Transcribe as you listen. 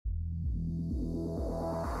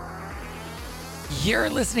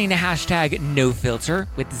You're listening to hashtag No Filter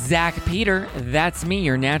with Zach Peter. That's me,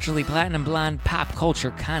 your naturally platinum blonde pop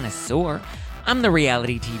culture connoisseur. I'm the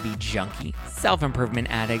reality TV junkie,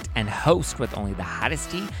 self-improvement addict, and host with only the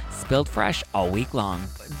hottest tea spilled fresh all week long.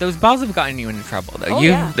 Those balls have gotten you into trouble, though.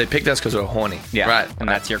 Yeah. They picked us because we were horny. Yeah, right. And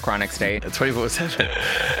that's your chronic state.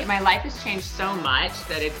 24/7. My life has changed so much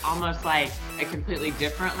that it's almost like a completely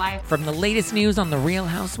different life. From the latest news on The Real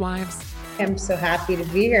Housewives, I'm so happy to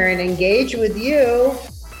be here and engage with you.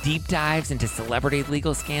 deep dives into celebrity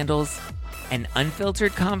legal scandals, and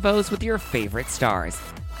unfiltered convos with your favorite stars,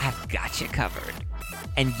 I've got you covered.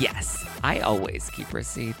 And yes, I always keep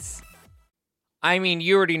receipts. I mean,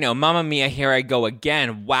 you already know, Mamma Mia, here I go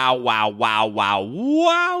again. Wow, wow, wow, wow,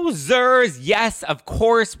 wowzers. Yes, of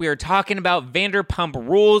course, we are talking about Vanderpump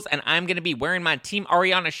Rules, and I'm going to be wearing my Team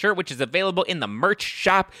Ariana shirt, which is available in the merch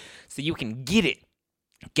shop, so you can get it.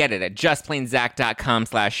 Get it at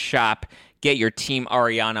justplainzack.com/shop. Get your Team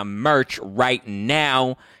Ariana merch right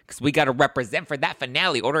now, because we got to represent for that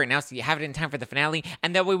finale. Order it now so you have it in time for the finale,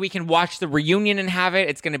 and that way we can watch the reunion and have it.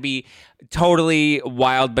 It's going to be totally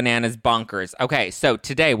wild, bananas, bonkers. Okay, so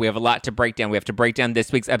today we have a lot to break down. We have to break down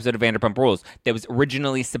this week's episode of Vanderpump Rules that was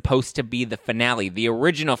originally supposed to be the finale, the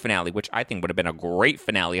original finale, which I think would have been a great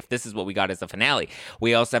finale if this is what we got as a finale.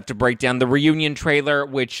 We also have to break down the reunion trailer,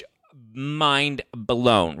 which mind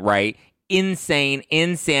blown, right? Insane,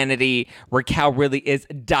 insanity. Raquel really is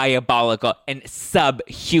diabolical and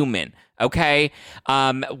subhuman, okay?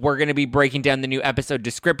 We're going to be breaking down the new episode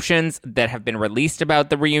descriptions that have been released about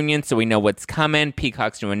the reunion, so we know what's coming,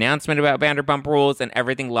 Peacock's new announcement about Vanderpump Rules, and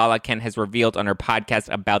everything Lala Ken has revealed on her podcast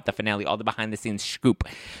about the finale, all the behind-the-scenes scoop.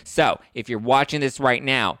 So, if you're watching this right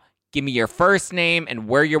now, give me your first name and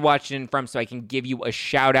where you're watching from so I can give you a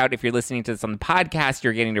shout out. If you're listening to this on the podcast,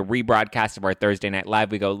 you're getting a rebroadcast of our Thursday Night Live.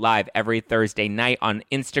 We go live every Thursday night on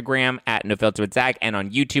Instagram at No Filter with Zach and on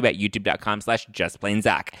YouTube at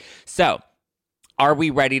youtube.com/justplainzach. So, are we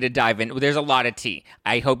ready to dive in? There's a lot of tea.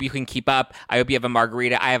 I hope you can keep up. I hope you have a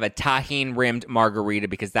margarita. I have a tahine-rimmed margarita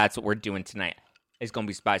because that's what we're doing tonight. It's going to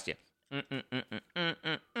be spicy.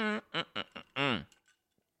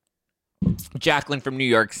 Jacqueline from New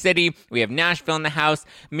York City. We have Nashville in the house.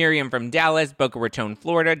 Miriam from Dallas. Boca Raton,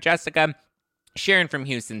 Florida. Jessica. Sharon from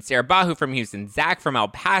Houston. Sarah Bahu from Houston. Zach from El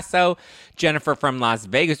Paso. Jennifer from Las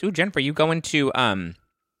Vegas. Ooh, Jennifer, you going to,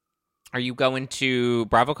 are you going to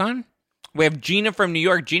BravoCon? We have Gina from New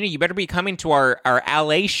York. Gina, you better be coming to our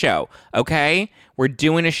LA show, okay? We're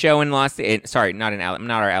doing a show in not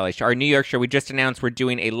our LA show, our New York show. We just announced we're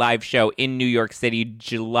doing a live show in New York City,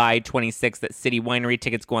 July 26th at City Winery.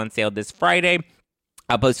 Tickets go on sale this Friday.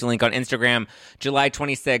 I'll post a link on Instagram. July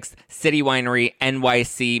 26th, City Winery,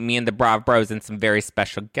 NYC. Me and the Brav Bros and some very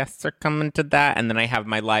special guests are coming to that. And then I have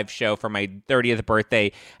my live show for my 30th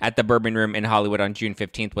birthday at the Bourbon Room in Hollywood on June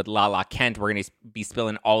 15th with Lala Kent. We're going to be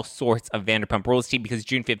spilling all sorts of Vanderpump Rules tea because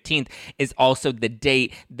June 15th is also the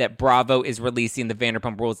date that Bravo is releasing the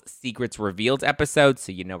Vanderpump Rules Secrets Revealed episode.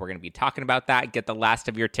 So you know we're going to be talking about that. Get the last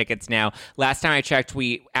of your tickets now. Last time I checked,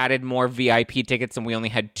 we added more VIP tickets and we only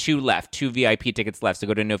had two VIP tickets left. So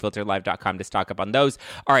go to nofilterlive.com to stock up on those.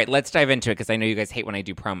 All right, let's dive into it because I know you guys hate when I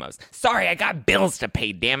do promos. Sorry, I got bills to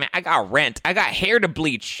pay, damn it. I got rent. I got hair to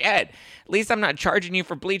bleach. Shit. At least I'm not charging you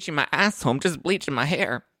for bleaching my asshole. I'm just bleaching my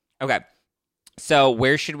hair. Okay. So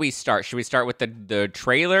where should we start? Should we start with the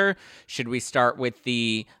trailer? Should we start with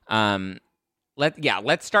the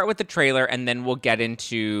let's start with the trailer and then we'll get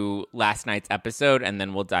into last night's episode and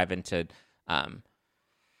then we'll dive into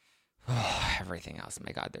everything else.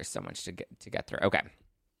 My God, there's so much to get through. Okay.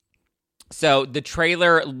 So the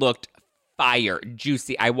trailer looked fire,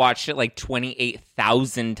 juicy. I watched it like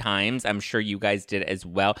 28,000 times. I'm sure you guys did as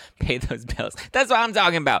well. Pay those bills. That's what I'm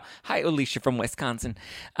talking about. Hi, Alicia from Wisconsin.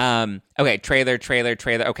 Okay, trailer.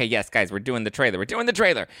 Okay, yes, guys, we're doing the trailer.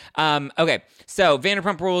 Okay, so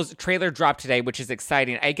Vanderpump Rules trailer dropped today, which is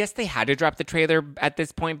exciting. I guess they had to drop the trailer at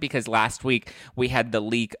this point because last week we had the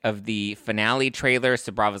leak of the finale trailer.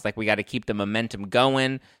 So Bravo's like, we got to keep the momentum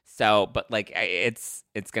going. So, but like, it's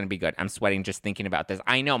going to be good. I'm sweating just thinking about this.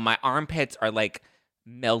 I know my armpits are like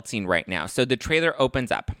melting right now. So the trailer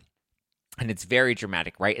opens up and it's very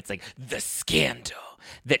dramatic, right? It's like the scandal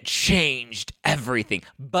that changed everything.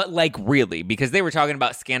 But like really, because they were talking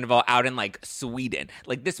about Scandoval out in like Sweden.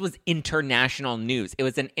 Like this was international news. It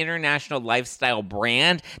was an international lifestyle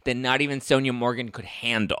brand that not even Sonia Morgan could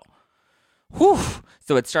handle. Whew.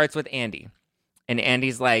 So it starts with Andy. And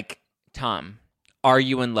Andy's like, Tom, are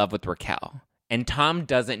you in love with Raquel? And Tom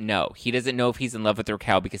doesn't know. He doesn't know if he's in love with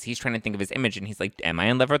Raquel because he's trying to think of his image. And he's like, am I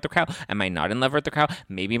in love with Raquel? Am I not in love with Raquel?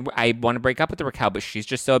 Maybe I want to break up with Raquel, but she's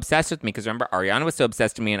just so obsessed with me. Because remember, Ariana was so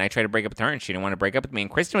obsessed with me and I tried to break up with her and she didn't want to break up with me. And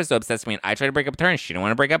Kristen was so obsessed with me and I tried to break up with her and she didn't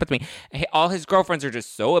want to break up with me. All his girlfriends are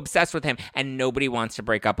just so obsessed with him and nobody wants to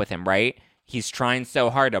break up with him, right? He's trying so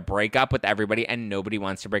hard to break up with everybody and nobody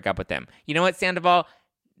wants to break up with him. You know what, Sandoval?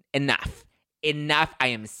 Enough. I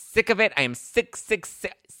am sick of it. I am sick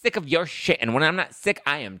of your shit. And when I'm not sick,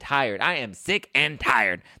 I am tired. I am sick and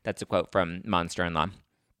tired. That's a quote from Monster-in-Law.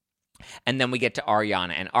 And then we get to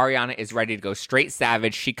Ariana, and Ariana is ready to go straight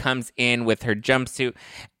savage. She comes in with her jumpsuit,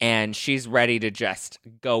 and she's ready to just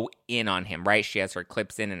go in on him, right? She has her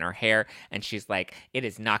clips in her hair, and she's like, it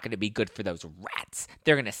is not going to be good for those rats.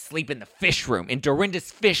 They're going to sleep in the fish room. And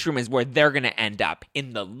Dorinda's fish room is where they're going to end up,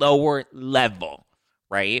 in the lower level,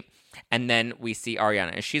 right? And then we see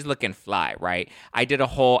Ariana, and she's looking fly, right? I did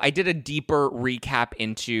a deeper recap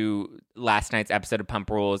into last night's episode of Pump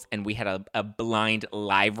Rules, and we had a blind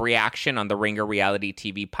live reaction on the Ringer Reality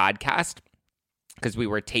TV podcast because we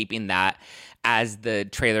were taping that as the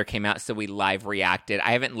trailer came out, so we live reacted.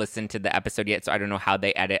 I haven't listened to the episode yet, so I don't know how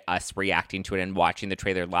they edit us reacting to it and watching the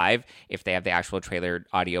trailer live, if they have the actual trailer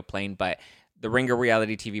audio playing, but the Ringer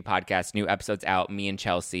Reality TV podcast, new episodes out. Me and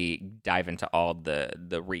Chelsea dive into all the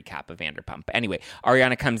recap of Vanderpump. But anyway,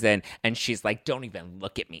 Ariana comes in and she's like, don't even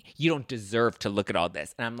look at me. You don't deserve to look at all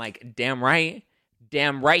this. And I'm like, damn right.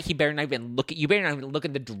 He better not even look at you. Better not even look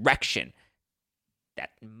in the direction.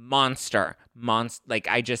 That monster. Like,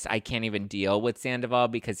 I can't even deal with Sandoval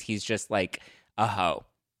because he's just like a hoe.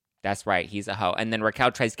 That's right, he's a hoe. And then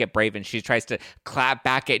Raquel tries to get brave, and she tries to clap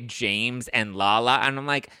back at James and Lala. And I'm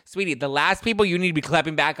like, sweetie, the last people you need to be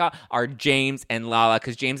clapping back at are James and Lala,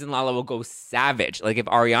 because James and Lala will go savage. Like, if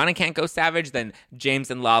Ariana can't go savage, then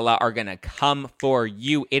James and Lala are going to come for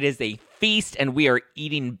you. It is a feast, and we are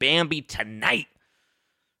eating Bambi tonight.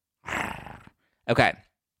 Okay.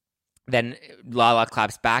 Then Lala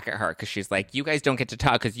claps back at her because she's like, you guys don't get to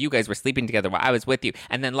talk because you guys were sleeping together while I was with you.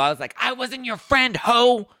 And then Lala's like, I wasn't your friend,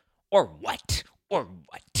 hoe. Or what?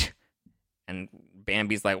 And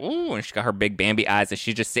Bambi's like, ooh, and she got her big Bambi eyes, and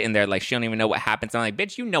she's just sitting there like she don't even know what happens. I'm like,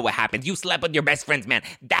 bitch, you know what happens. You slept with your best friends, man.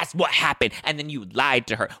 That's what happened. And then you lied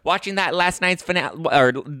to her. Watching that last night's finale,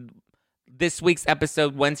 or this week's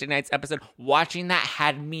episode, Wednesday night's episode, watching that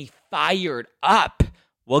had me fired up.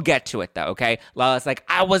 We'll get to it, though, okay? Lala's like,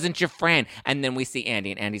 I wasn't your friend. And then we see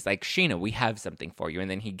Andy, and Andy's like, Sheena, we have something for you. And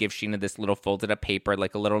then he gives Sheena this little folded up paper,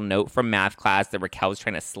 like a little note from math class that Raquel was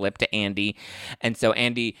trying to slip to Andy. And so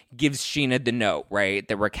Andy gives Sheena the note, right,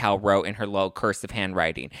 that Raquel wrote in her little cursive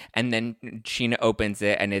handwriting. And then Sheena opens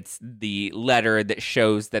it, and it's the letter that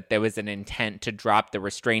shows that there was an intent to drop the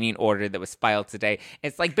restraining order that was filed today.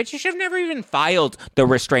 It's like, bitch, you should have never even filed the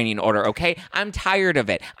restraining order, okay? I'm tired of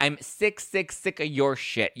it. I'm sick of your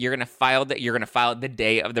shit. You're gonna file the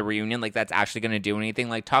day of the reunion, like that's actually gonna do anything.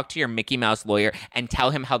 Like, talk to your Mickey Mouse lawyer and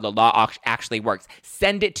tell him how the law actually works.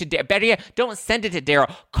 Send it to better yet, don't send it to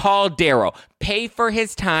Daryl. Call Daryl. Pay for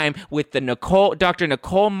his time with the Dr.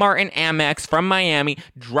 Nicole Martin Amex from Miami.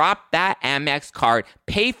 Drop that Amex card.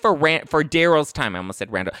 Pay for Daryl's time. I almost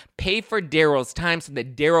said Randall. Pay for Daryl's time so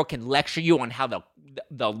that Daryl can lecture you on how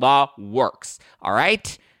the law works. All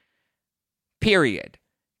right? Period.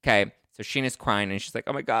 Okay? So Sheena's crying, and she's like,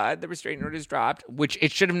 oh my God, the restraining order is dropped, which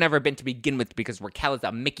it should have never been to begin with because Raquel is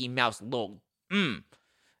a Mickey Mouse little And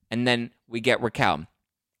then we get Raquel,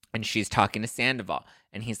 and she's talking to Sandoval,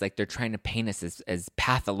 and he's like, they're trying to paint us as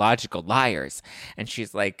pathological liars. And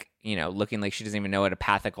she's like, looking like she doesn't even know what a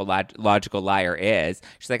pathological liar is.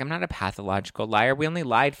 She's like, I'm not a pathological liar. We only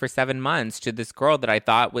lied for 7 months to this girl that I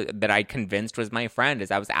thought that I convinced was my friend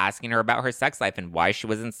as I was asking her about her sex life and why she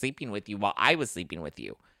wasn't sleeping with you while I was sleeping with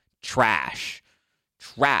you. Trash.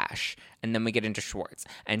 And then we get into Schwartz,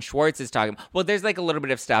 and Schwartz is talking, well, there's like a little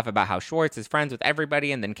bit of stuff about how Schwartz is friends with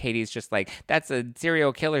everybody, and then Katie's just like, that's a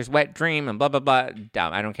serial killer's wet dream, and blah, blah, blah.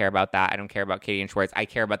 Dumb. I don't care about that. I don't care about Katie and Schwartz. I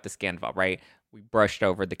care about the Scandoval, right? We brushed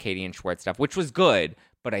over the Katie and Schwartz stuff, which was good,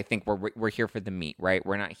 but I think we're here for the meat, right?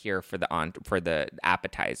 We're not here for the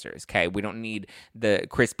appetizers, okay? We don't need the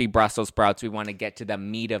crispy Brussels sprouts. We want to get to the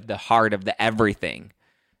meat of the heart of the everything.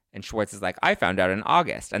 And Schwartz is like, I found out in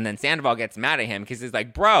August. And then Sandoval gets mad at him because he's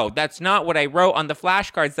like, bro, that's not what I wrote on the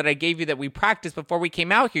flashcards that I gave you that we practiced before we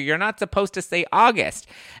came out here. You're not supposed to say August.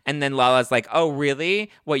 And then Lala's like, oh,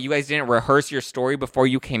 really? What, you guys didn't rehearse your story before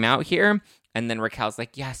you came out here? And then Raquel's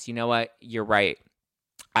like, yes, you know what? You're right.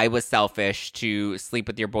 I was selfish to sleep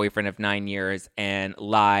with your boyfriend of 9 years and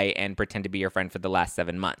lie and pretend to be your friend for the last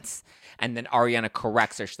 7 months. And then Ariana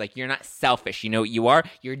corrects her. She's like, you're not selfish. You know what you are?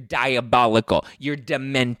 You're diabolical. You're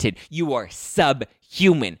demented. You are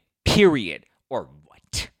subhuman, period. Or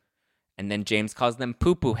what? And then James calls them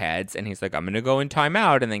poo-poo heads, and he's like, I'm going to go in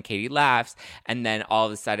timeout. And then Katie laughs. And then all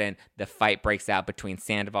of a sudden, the fight breaks out between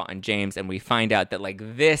Sandoval and James, and we find out that, like,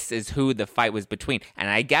 this is who the fight was between. And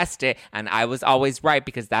I guessed it, and I was always right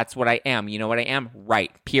because that's what I am. You know what I am?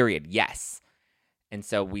 Right, period, yes. And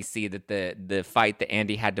so we see that the fight that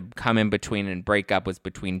Andy had to come in between and break up was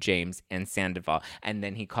between James and Sandoval. And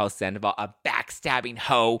then he calls Sandoval a backstabbing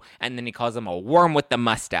hoe. And then he calls him a worm with the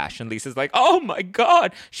mustache. And Lisa's like, oh my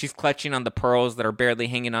God. She's clutching on the pearls that are barely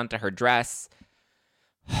hanging onto her dress.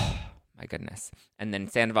 My goodness. And then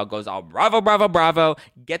Sandoval goes all, bravo, bravo, bravo.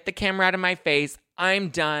 Get the camera out of my face. I'm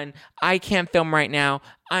done. I can't film right now.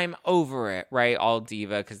 I'm over it, right? All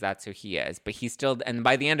diva, because that's who he is. But he still, and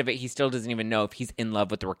by the end of it, he still doesn't even know if he's in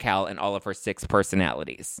love with Raquel and all of her 6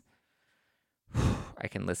 personalities. I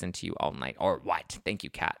can listen to you all night. Or what? Thank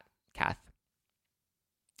you, Kath.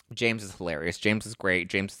 James is hilarious. James is great.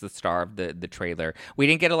 James is the star of the trailer. We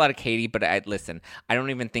didn't get a lot of Katie, but I don't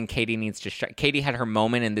even think Katie needs to Katie had her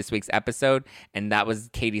moment in this week's episode, and that was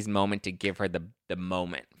Katie's moment to give her the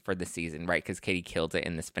moment for the season, right? Because Katie killed it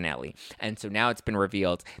in this finale. And so now it's been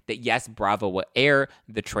revealed that yes, Bravo will air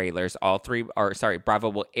the trailers, Bravo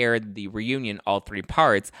will air the reunion, all 3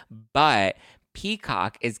 parts, but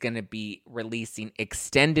Peacock is going to be releasing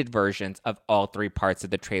extended versions of all 3 parts of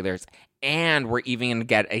the trailers. And we're even going to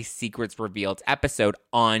get a Secrets Revealed episode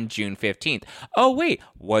on June 15th. Oh, wait,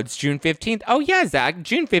 what's June 15th? Oh, yeah, Zach,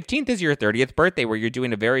 June 15th is your 30th birthday, where you're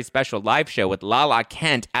doing a very special live show with Lala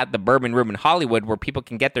Kent at the Bourbon Room in Hollywood, where people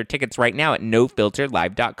can get their tickets right now at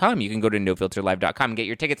nofilterlive.com. You can go to nofilterlive.com and get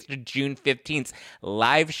your tickets to June 15th's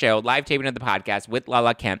live show, live taping of the podcast with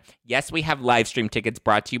Lala Kent. Yes, we have live stream tickets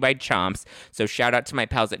brought to you by Chomps. So shout out to my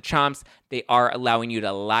pals at Chomps. They are allowing you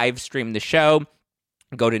to live stream the show.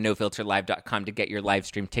 Go to nofilterlive.com to get your live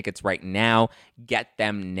stream tickets right now. Get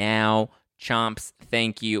them now. Chomps,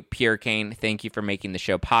 thank you. Pure Cane, thank you for making the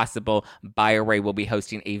show possible. BioRay will be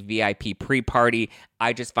hosting a VIP pre-party.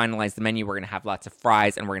 I just finalized the menu. We're going to have lots of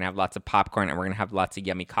fries, and we're going to have lots of popcorn, and we're going to have lots of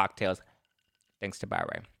yummy cocktails. Thanks to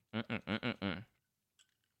BioRay.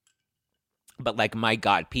 But, like, my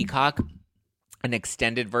God, Peacock, an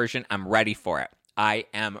extended version, I'm ready for it. I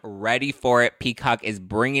am ready for it. Peacock is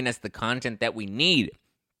bringing us the content that we need.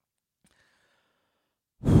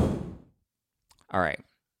 All right.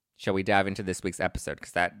 Shall we dive into this week's episode?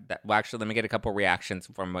 Because well, actually, let me get a couple reactions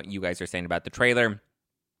from what you guys are saying about the trailer.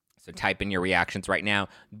 So type in your reactions right now.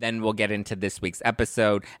 Then we'll get into this week's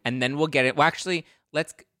episode. And then we'll get it. Well, actually,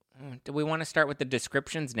 do we want to start with the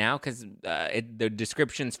descriptions now? Because the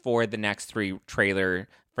descriptions for the next 3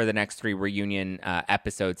 reunion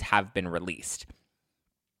episodes have been released.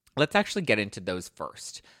 Let's actually get into those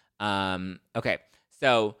first. Okay,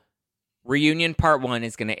 so Reunion Part 1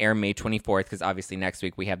 is going to air May 24th, because obviously next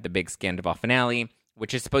week we have the big Scandoval finale,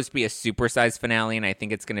 which is supposed to be a supersized finale, and I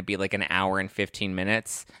think it's going to be like an hour and 15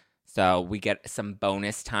 minutes. So we get some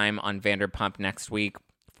bonus time on Vanderpump next week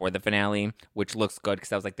for the finale, which looks good,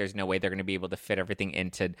 because I was like, there's no way they're going to be able to fit everything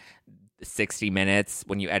into 60 minutes.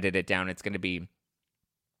 When you edit it down, it's going to be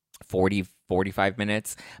 45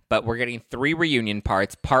 minutes. But we're getting 3 reunion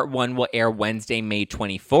parts. Part 1 will air Wednesday, May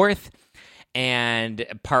 24th. And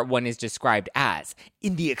part 1 is described as,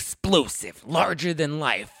 in the explosive,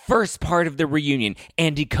 larger-than-life first part of the reunion,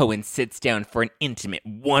 Andy Cohen sits down for an intimate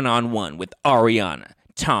one-on-one with Ariana,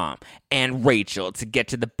 Tom, and Rachel to get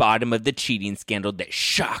to the bottom of the cheating scandal that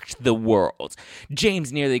shocked the world.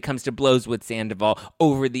 James nearly comes to blows with Sandoval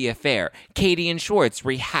over the affair. Katie and Schwartz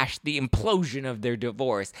rehash the implosion of their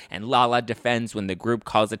divorce, and Lala defends when the group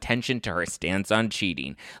calls attention to her stance on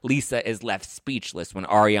cheating. Lisa is left speechless when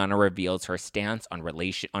Ariana reveals her stance on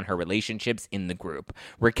her relationships in the group.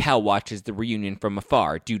 Raquel watches the reunion from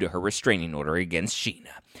afar due to her restraining order against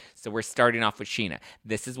Sheena. So we're starting off with Sheena.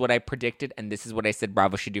 This is what I predicted, and this is what I said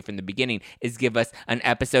Bravo should do from the beginning, is give us an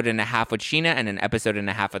episode and a half with Sheena and an episode and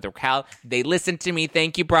a half with Raquel. They listened to me.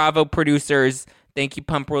 Thank you, Bravo producers. Thank you,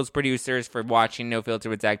 Pump Rules producers, for watching No Filter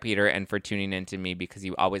with Zach Peter and for tuning in to me, because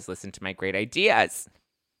you always listen to my great ideas.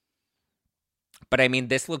 But I mean,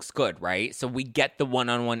 this looks good, right? So we get the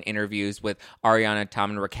one-on-one interviews with Ariana,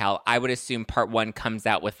 Tom, and Raquel. I would assume part 1 comes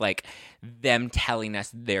out with like them telling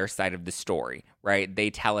us their side of the story, right? They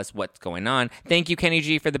tell us what's going on. Thank you, Kenny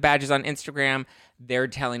G, for the badges on Instagram. They're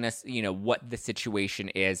telling us, what the situation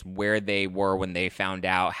is, where they were when they found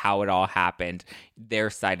out, how it all happened, their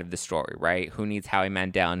side of the story, right? Who needs Howie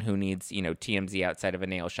Mandel and who needs, TMZ outside of a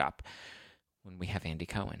nail shop when we have Andy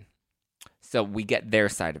Cohen. So we get their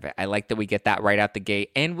side of it. I like that we get that right out the gate.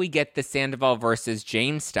 And we get the Sandoval versus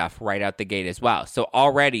James stuff right out the gate as well. So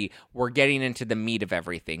already we're getting into the meat of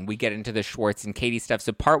everything. We get into the Schwartz and Katie stuff.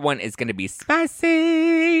 So part 1 is going to be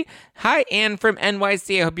spicy. Hi, Ann from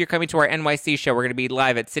NYC. I hope you're coming to our NYC show. We're going to be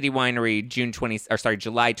live at City Winery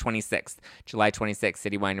July 26th. July 26th,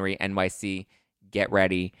 City Winery, NYC. Get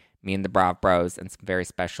ready. Me and the Brav Bros and some very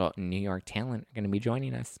special New York talent are going to be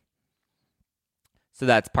joining us. So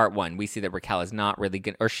that's part 1. We see that Raquel is not really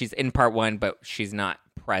good, or she's in part 1, but she's not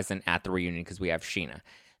present at the reunion because we have Sheena.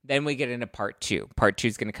 Then we get into part 2. Part 2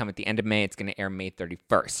 is going to come at the end of May. It's going to air May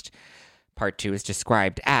 31st. Part 2 is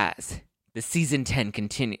described as the season 10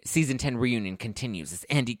 reunion continues as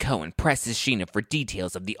Andy Cohen presses Sheena for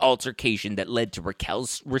details of the altercation that led to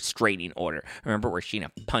Raquel's restraining order. Remember where Sheena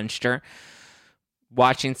punched her?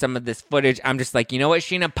 Watching some of this footage, I'm just like, you know what,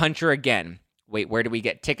 Sheena, punch her again. Wait, where do we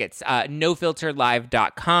get tickets?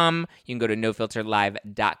 NoFilterLive.com. You can go to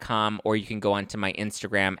NoFilterLive.com, or you can go onto my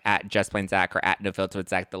Instagram at JustPlainZach or at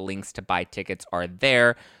NoFilterWithZach. The links to buy tickets are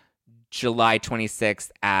there. July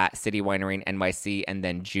 26th at City Winery in NYC, and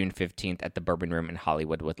then June 15th at the Bourbon Room in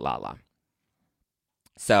Hollywood with Lala.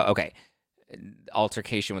 So, okay.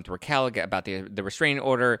 Altercation with Raquel about the restraining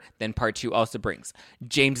order. Then part 2 also brings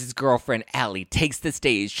James's girlfriend Allie takes the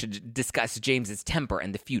stage to discuss James's temper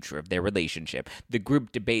and the future of their relationship. The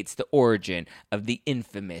group debates the origin of the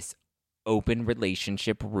infamous open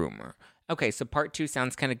relationship rumor. Okay, so part 2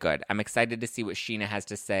 sounds kind of good. I'm excited to see what Sheena has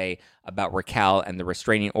to say about Raquel and the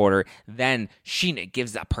restraining order. Then Sheena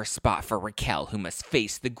gives up her spot for Raquel, who must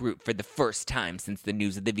face the group for the first time since the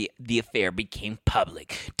news of the affair became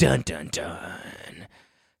public. Dun, dun, dun.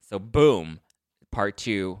 So boom, part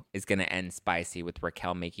 2 is going to end spicy with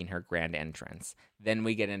Raquel making her grand entrance. Then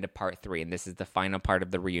we get into part 3, and this is the final part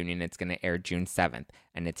of the reunion. It's going to air June 7th,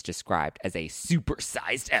 and it's described as a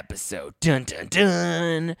supersized episode. Dun, dun,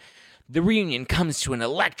 dun. The reunion comes to an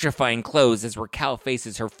electrifying close as Raquel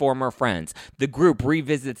faces her former friends. The group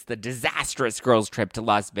revisits the disastrous girls' trip to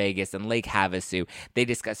Las Vegas and Lake Havasu. They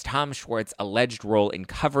discuss Tom Schwartz's alleged role in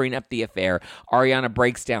covering up the affair. Ariana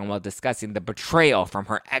breaks down while discussing the betrayal from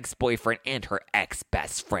her ex-boyfriend and her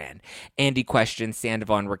ex-best friend. Andy questions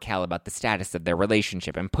Sandoval and Raquel about the status of their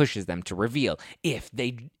relationship and pushes them to reveal if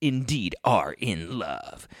they indeed are in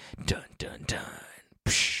love. Dun, dun, dun.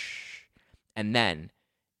 Psh. And then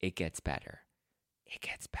it gets better. It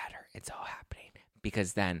gets better. It's all happening.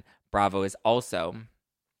 Because then Bravo is also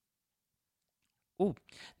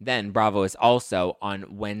on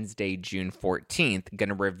Wednesday, June 14th, going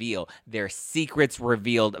to reveal their Secrets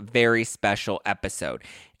Revealed very special episode.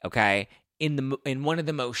 Okay? In one of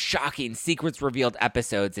the most shocking Secrets Revealed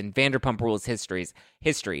episodes in Vanderpump Rules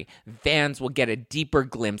history, fans will get a deeper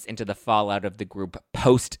glimpse into the fallout of the group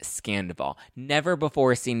post-Scandoval. Never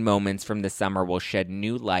before seen moments from the summer will shed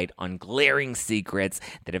new light on glaring secrets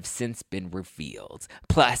that have since been revealed.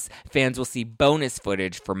 Plus, fans will see bonus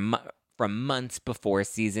footage from months before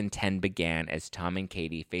season 10 began as Tom and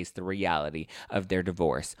Katie face the reality of their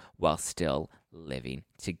divorce while still living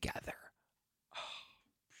together.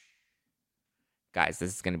 Guys,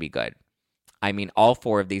 this is going to be good. I mean, all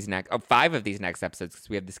 5 of these next episodes, because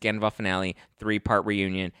we have the Scandoval finale, 3-part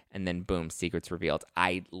reunion, and then boom, Secrets Revealed.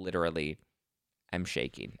 I literally am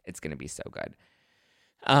shaking. It's going to be so good.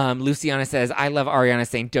 Luciana says, I love Ariana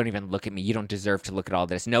saying, don't even look at me. You don't deserve to look at all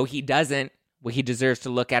this. No, he doesn't. What he deserves to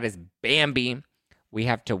look at is Bambi. We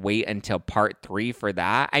have to wait until part 3 for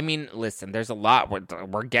that. I mean, listen, there's a lot.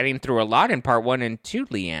 We're getting through a lot in part 1 and 2,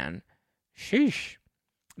 Leanne. Sheesh.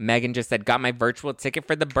 Megan just said, got my virtual ticket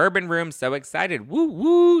for the Bourbon Room. So excited. Woo,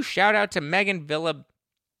 woo. Shout out to Megan Villapando.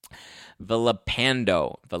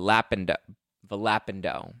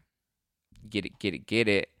 Get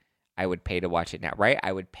it. I would pay to watch it now, right?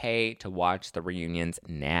 I would pay to watch the reunions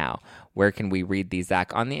now. Where can we read these,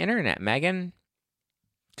 Zach? On the internet, Megan.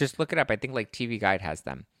 Just look it up. I think like TV Guide has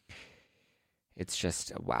them. It's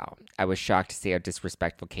just, wow. I was shocked to see how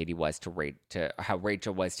disrespectful Katie was to how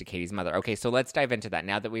Rachel was to Katie's mother. Okay, so let's dive into that.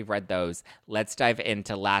 Now that we've read those, let's dive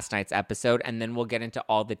into last night's episode, and then we'll get into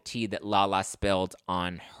all the tea that Lala spilled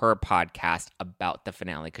on her podcast about the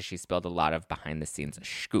finale, because she spilled a lot of behind-the-scenes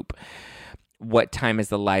scoop. what time is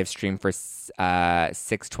the live stream for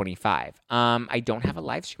 6:25? I don't have a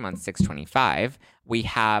live stream on 6:25. We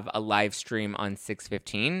have a live stream on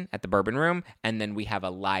 6:15 at the Bourbon Room, and then we have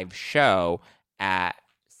a live show at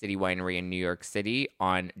City Winery in New York City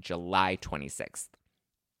on July 26th.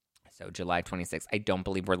 So July 26th. I don't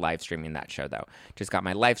believe we're live streaming that show, though. Just got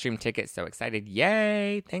my live stream ticket. So excited.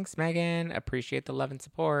 Yay. Thanks, Megan. Appreciate the love and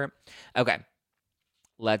support. Okay.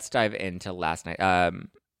 Let's dive into last night.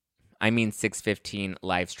 6:15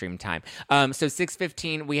 live stream time. So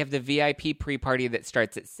 6:15, we have the VIP pre-party that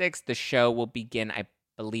starts at 6. The show will begin, I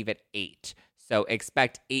believe, at 8. So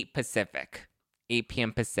expect 8 Pacific. 8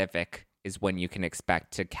 p.m. Pacific is when you can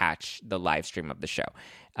expect to catch the live stream of the show.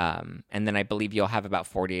 And then I believe you'll have about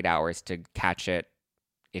 48 hours to catch it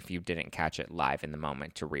if you didn't catch it live in the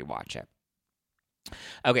moment to rewatch it.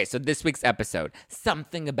 Okay, so this week's episode,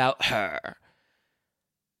 something about her.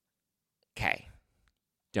 Okay,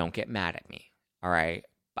 don't get mad at me, all right?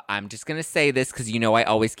 But I'm just going to say this because I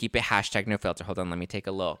always keep it #NoFilter. Hold on, let me take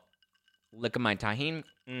a little lick of my tahini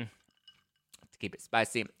to keep it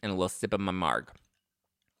spicy and a little sip of my marg.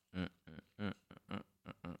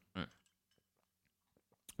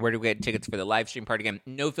 Where do we get tickets for the live stream party again?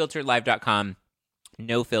 NoFilterLive.com.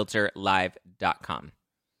 NoFilterLive.com.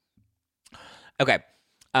 Okay.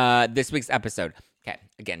 This week's episode. Okay.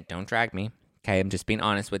 Again, don't drag me. Okay. I'm just being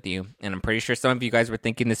honest with you. And I'm pretty sure some of you guys were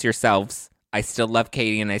thinking this yourselves. I still love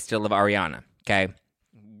Katie and I still love Ariana. Okay.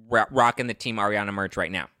 Rocking the Team Ariana merch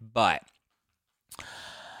right now. But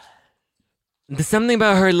there's something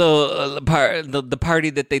about her little the party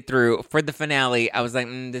that they threw for the finale. I was like,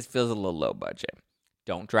 this feels a little low budget.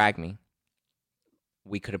 Don't drag me.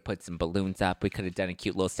 We could have put some balloons up. We could have done a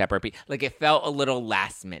cute little step repeat. Like, it felt a little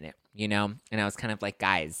last minute, And I was kind of like,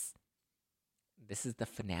 guys, this is the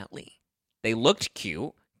finale. They looked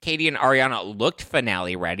cute. Katie and Ariana looked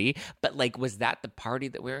finale ready. But, was that the party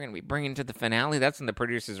that we were going to be bringing to the finale? That's when the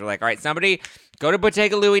producers were like, all right, somebody go to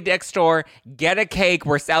Bottega Louis Dick's store, get a cake.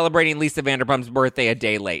 We're celebrating Lisa Vanderpump's birthday a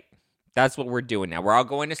day late. That's what we're doing now. We're all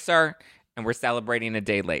going to Sir, and we're celebrating a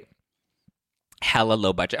day late. Hella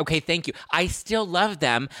low budget. Okay, thank you. I still love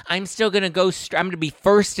them. I'm still going to go, I'm going to be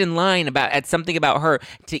first in line at something about her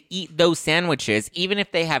to eat those sandwiches. Even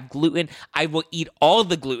if they have gluten, I will eat all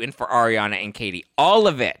the gluten for Ariana and Katie. All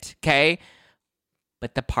of it, okay?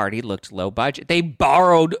 But the party looked low budget. They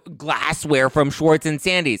borrowed glassware from Schwartz and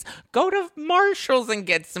Sandy's. Go to Marshall's and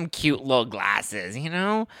get some cute little glasses,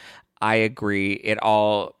 I agree.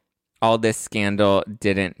 All this scandal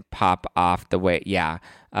didn't pop off the way,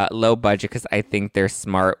 low budget because I think they're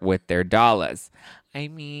smart with their dollars. I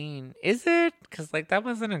mean, is it? Because that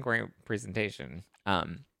wasn't a great presentation.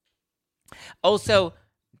 Also,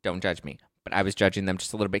 don't judge me, but I was judging them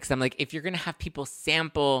just a little bit because I'm like, if you're gonna have people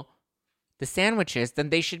sample the sandwiches, then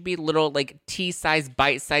they should be little tea-sized,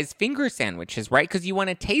 bite-sized finger sandwiches, right? Because you want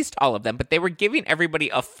to taste all of them. But they were giving everybody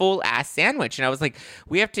a full-ass sandwich. And I was like,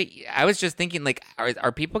 I was just thinking,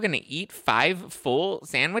 are people going to eat 5 full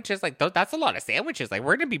sandwiches? That's a lot of sandwiches. We're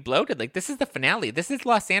going to be bloated. This is the finale. This is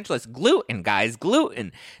Los Angeles. Gluten, guys,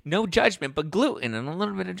 gluten. No judgment, but gluten and a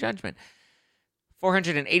little bit of judgment.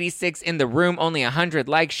 486 in the room, only 100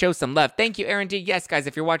 likes. Show some love. Thank you, Aaron D. Yes, guys,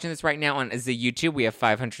 if you're watching this right now on the YouTube, we have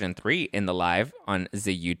 503 in the live on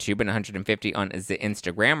the YouTube and 150 on the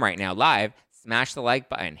Instagram right now live. Smash the like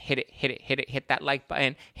button. Hit it. Hit that like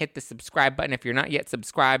button. Hit the subscribe button if you're not yet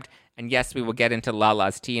subscribed. And yes, we will get into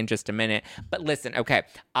Lala's tea in just a minute. But listen, okay,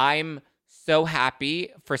 I'm so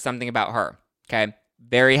happy for something about her, okay?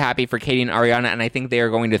 Very happy for Katie and Ariana, and I think they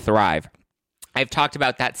are going to thrive. I've talked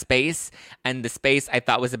about that space, and the space I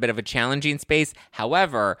thought was a bit of a challenging space.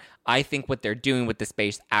 However, I think what they're doing with the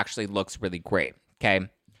space actually looks really great, okay?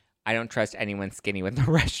 I don't trust anyone skinny with the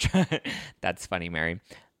restaurant. That's funny, Mary.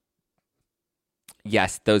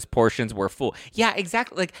 Yes, those portions were full. Yeah,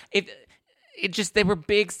 exactly. They were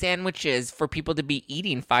big sandwiches for people to be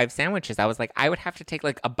eating 5 sandwiches. I was like, I would have to take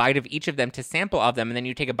a bite of each of them to sample all of them. And then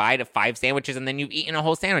you take a bite of 5 sandwiches and then you've eaten a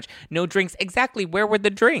whole sandwich. No drinks. Exactly. Where were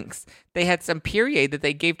the drinks? They had some Perrier that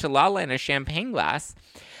they gave to Lala in a champagne glass.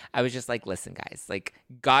 I was just like, listen, guys,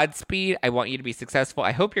 Godspeed. I want you to be successful.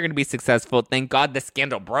 I hope you're going to be successful. Thank God the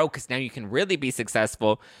scandal broke because now you can really be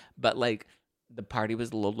successful. But the party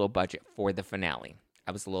was a little low budget for the finale.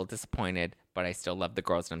 I was a little disappointed, but I still love the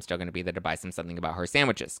girls, and I'm still going to be there to buy something about her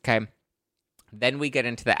sandwiches, okay? Then we get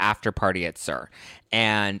into the after party at Sir.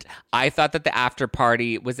 And I thought that the after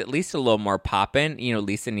party was at least a little more poppin'.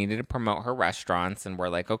 Lisa needed to promote her restaurants, and we're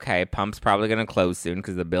like, okay, Pump's probably going to close soon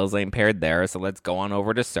because the bills ain't paired there, so let's go on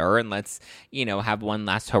over to Sir and let's, have one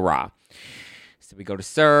last hurrah. So we go to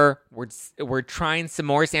Sir. We're trying some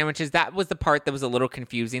more sandwiches. That was the part that was a little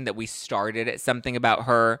confusing, that we started at something about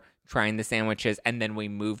her trying the sandwiches, and then we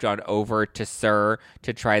moved on over to Sir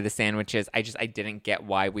to try the sandwiches. I didn't get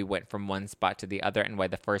why we went from one spot to the other and why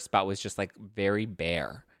the first spot was just like very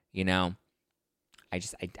bare, you know?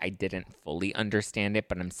 I didn't fully understand it,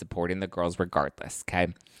 but I'm supporting the girls regardless,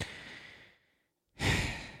 okay?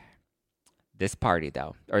 This party,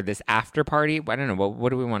 though, or this after party, I don't know,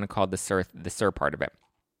 what do we want to call the Sir part of it?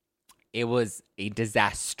 It was a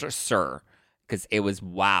disaster, Sir, because it was,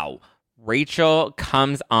 wow. Rachel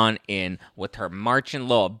comes on in with her marching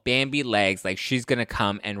little Bambi legs like she's going to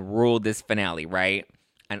come and rule this finale, right?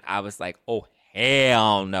 And I was like, oh,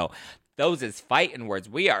 hell no. Those is fighting words.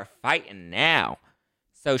 We are fighting now.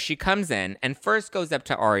 So she comes in and first goes up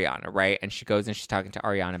to Ariana, right? And she goes and she's talking to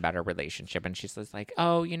Ariana about her relationship. And she's like,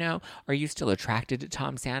 oh, you know, are you still attracted to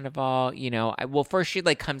Tom Sandoval? You know, first she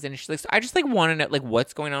like comes in and she's like, so I just like want to know like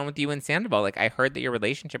what's going on with you and Sandoval. Like I heard that your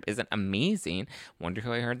relationship isn't amazing. Wonder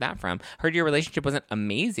who I heard that from. Heard your relationship wasn't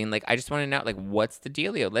amazing. Like I just want to know like what's the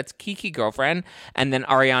dealio? Let's kiki, girlfriend. And then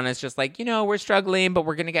Ariana's just like, you know, we're struggling, but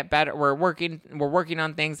we're going to get better. We're working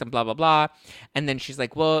on things and blah, blah, blah. And then she's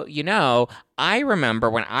like, well, you know, I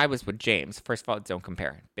remember when I was with James, first of all, don't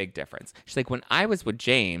compare. Big difference. She's like, when I was with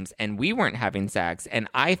James and we weren't having sex, and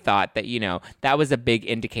I thought that, you know, that was a big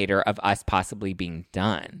indicator of us possibly being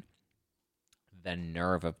done. The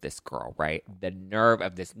nerve of this girl, right? The nerve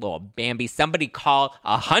of this little Bambi. Somebody call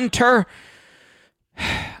a hunter.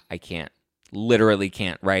 I can't. Literally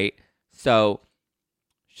can't, right? So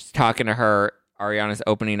she's talking to her. Ariana's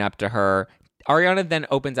opening up to her. Ariana then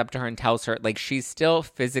opens up to her and tells her, like, she's still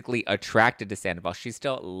physically attracted to Sandoval. She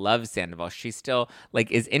still loves Sandoval. She still,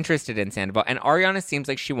 like, is interested in Sandoval. And Ariana seems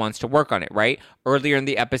like she wants to work on it, right? Earlier in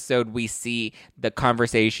the episode, we see the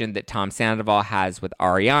conversation that Tom Sandoval has with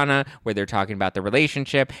Ariana, where they're talking about the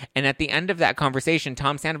relationship. And at the end of that conversation,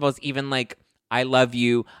 Tom Sandoval is even like, I love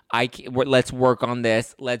you. Let's work on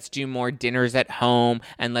this. Let's do more dinners at home,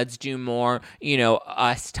 and let's do more, you know,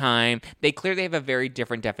 us time. They clearly have a very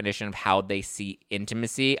different definition of how they see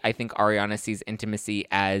intimacy. I think Ariana sees intimacy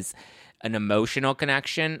as an emotional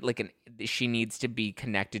connection. Like she needs to be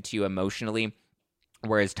connected to you emotionally.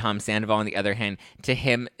 Whereas Tom Sandoval, on the other hand, to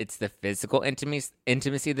him, it's the physical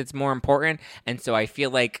intimacy that's more important. And so I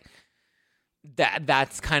feel like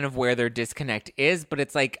that's kind of where their disconnect is, but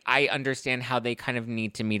it's like I understand how they kind of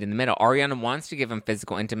need to meet in the middle. Ariana wants to give him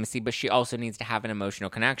physical intimacy, but she also needs to have an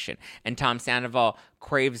emotional connection. And Tom Sandoval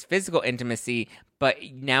craves physical intimacy, but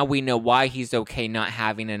now we know why he's okay not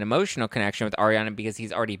having an emotional connection with Ariana, because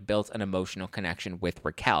he's already built an emotional connection with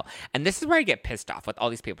Raquel. And this is where I get pissed off with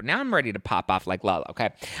all these people. Now I'm ready to pop off like Lala,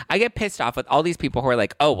 okay? I get pissed off with all these people who are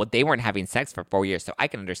like, oh, well, they weren't having sex for 4 years, so I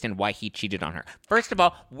can understand why he cheated on her. First of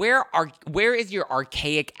all, where is your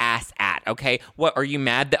archaic ass at, okay? What, are you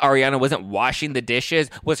mad that Ariana wasn't washing the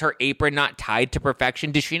dishes? Was her apron not tied to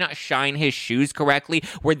perfection? Did she not shine his shoes correctly?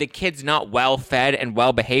 Were the kids not well fed and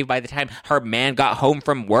well behaved by the time her man got home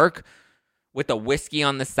from work with a whiskey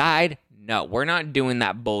on the side? No, we're not doing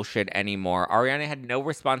that bullshit anymore. Ariana had no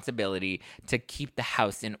responsibility to keep the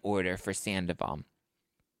house in order for Sandoval.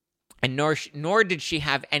 And nor did she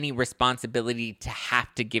have any responsibility to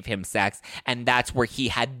have to give him sex. And that's where he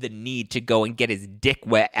had the need to go and get his dick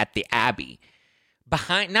wet at the Abbey.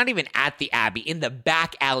 Not even at the Abbey, in the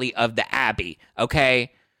back alley of the Abbey,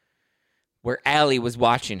 okay? Where Allie was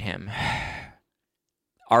watching him.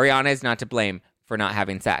 Ariana is not to blame for not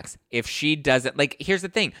having sex. If she doesn't, like, here's the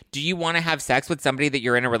thing. Do you want to have sex with somebody that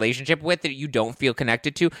you're in a relationship with that you don't feel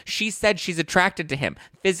connected to? She said she's attracted to him,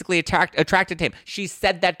 physically attracted to him. She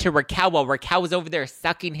said that to Raquel while Raquel was over there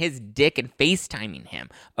sucking his dick and FaceTiming him,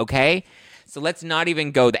 okay? So let's not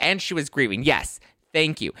even go there. And she was grieving. Yes.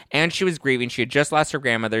 Thank you. And she was grieving. She had just lost her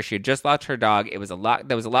grandmother. She had just lost her dog. It was a lot.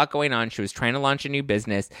 There was a lot going on. She was trying to launch a new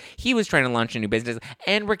business. He was trying to launch a new business.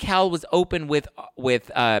 And Raquel was open and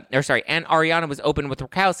Ariana was open with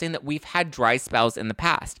Raquel, saying that we've had dry spells in the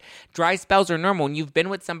past. Dry spells are normal. When you've been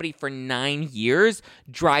with somebody for 9 years,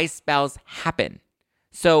 dry spells happen.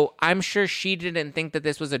 So I'm sure she didn't think that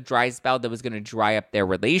this was a dry spell that was going to dry up their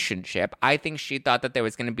relationship. I think she thought that there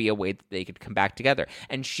was going to be a way that they could come back together.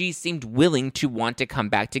 And she seemed willing to want to come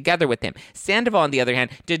back together with him. Sandoval, on the other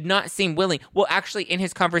hand, did not seem willing. Well, actually, in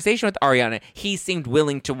his conversation with Ariana, he seemed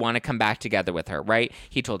willing to want to come back together with her, right?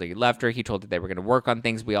 He told her he loved her. He told her they were going to work on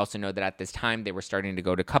things. We also know that at this time, they were starting to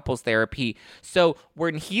go to couples therapy. So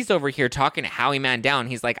when he's over here talking to Howie Man down,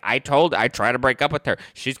 he's like, I tried to break up with her.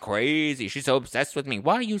 She's crazy. She's so obsessed with me. going,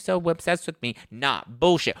 why are you so obsessed with me? Nah,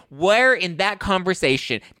 bullshit. Where in that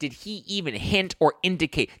conversation did he even hint or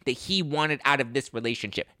indicate that he wanted out of this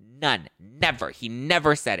relationship? None. Never. He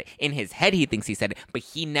never said it. In his head, he thinks he said it, but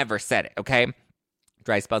he never said it, okay?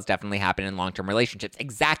 Dry spells definitely happen in long-term relationships.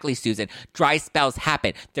 Exactly, Susan. Dry spells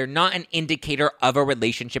happen. They're not an indicator of a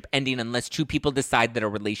relationship ending unless two people decide that a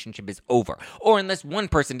relationship is over, or unless one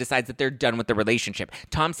person decides that they're done with the relationship.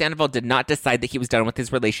 Tom Sandoval did not decide that he was done with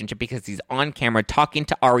his relationship because he's on camera talking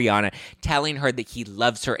to Ariana, telling her that he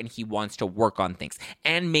loves her and he wants to work on things,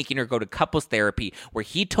 and making her go to couples therapy, where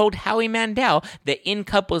he told Howie Mandel that in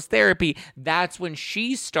couples therapy, that's when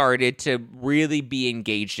she started to really be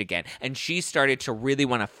engaged again, and she started to really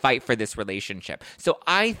want to fight for this relationship. So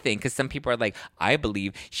I think, because some people are like, I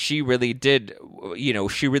believe she really did,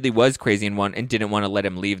 she really was crazy and didn't want to let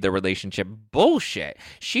him leave the relationship. Bullshit.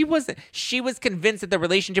 She was convinced that the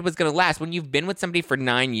relationship was going to last. When you've been with somebody for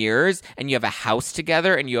 9 years and you have a house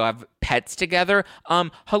together and you have pets together,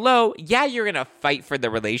 hello, yeah, you're going to fight for the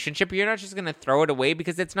relationship. You're not just going to throw it away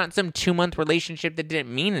because it's not some 2-month relationship that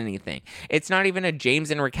didn't mean anything. It's not even a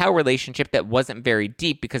James and Raquel relationship that wasn't very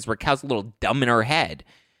deep because Raquel's a little dumb in her head.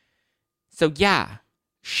 So yeah,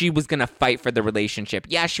 she was going to fight for the relationship.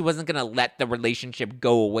 Yeah, she wasn't going to let the relationship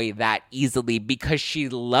go away that easily because she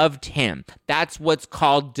loved him. That's what's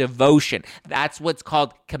called devotion. That's what's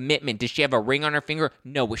called commitment. Did she have a ring on her finger?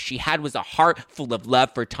 No, what she had was a heart full of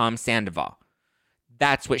love for Tom Sandoval.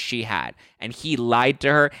 That's what she had. And he lied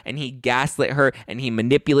to her, and he gaslit her, and he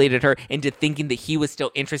manipulated her into thinking that he was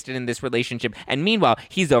still interested in this relationship. And meanwhile,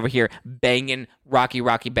 he's over here banging Rocky,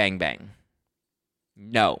 Rocky, Bang, Bang.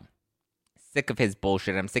 No. Sick of his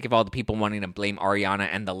bullshit. I'm sick of all the people wanting to blame Ariana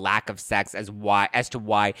and the lack of sex as to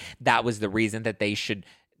why that was the reason that they should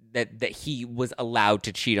that he was allowed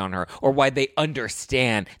to cheat on her, or why they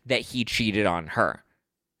understand that he cheated on her.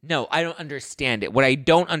 No, I don't understand it. What I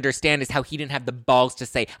don't understand is how he didn't have the balls to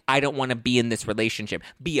say, I don't want to be in this relationship.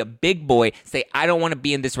 Be a big boy. Say, I don't want to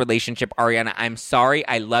be in this relationship, Ariana. I'm sorry.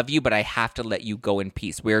 I love you, but I have to let you go in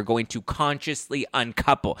peace. We are going to consciously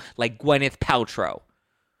uncouple, like Gwyneth Paltrow.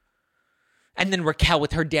 And then Raquel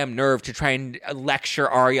with her damn nerve to try and lecture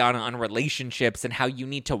Ariana on relationships and how you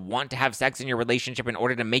need to want to have sex in your relationship in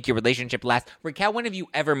order to make your relationship last. Raquel, when have you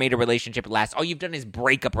ever made a relationship last? All you've done is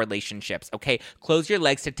break up relationships, okay? Close your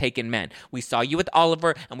legs to take in men. We saw you with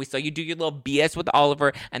Oliver, and we saw you do your little BS with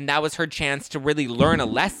Oliver, and that was her chance to really learn a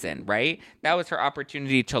lesson, right? That was her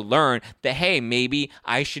opportunity to learn that, hey, maybe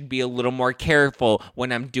I should be a little more careful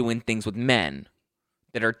when I'm doing things with men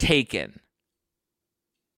that are taken.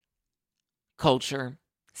 Culture,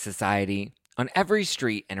 society, on every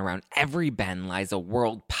street and around every bend lies a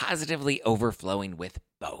world positively overflowing with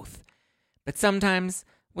both. But sometimes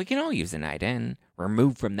we can all use a night in,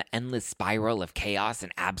 removed from the endless spiral of chaos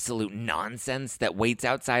and absolute nonsense that waits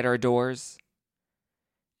outside our doors.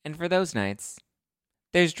 And for those nights,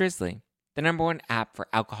 there's Drizzly, the #1 app for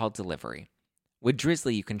alcohol delivery. With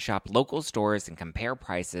Drizzly, you can shop local stores and compare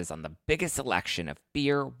prices on the biggest selection of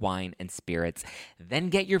beer, wine, and spirits, then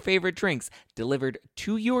get your favorite drinks delivered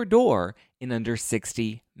to your door in under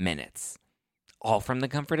 60 minutes. All from the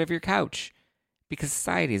comfort of your couch. Because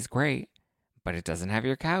society is great, but it doesn't have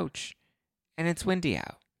your couch. And it's windy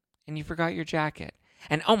out. And you forgot your jacket.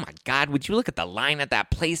 And oh my God, would you look at the line at that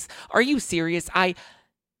place? Are you serious?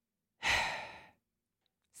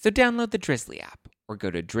 So download the Drizzly app or go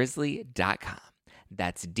to drizzly.com.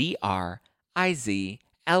 That's DRIZLY.com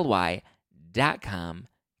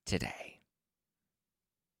today.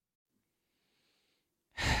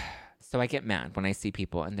 So I get mad when I see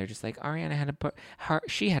people and they're just like, Ariana had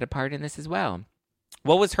she had a part in this as well.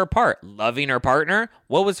 What was her part? Loving her partner?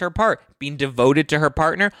 What was her part? Being devoted to her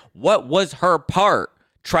partner? What was her part?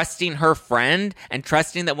 Trusting her friend and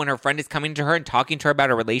trusting that when her friend is coming to her and talking to her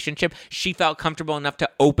about a relationship, she felt comfortable enough to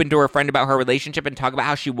open to her friend about her relationship and talk about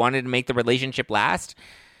how she wanted to make the relationship last?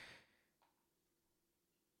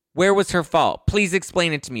 Where was her fault? Please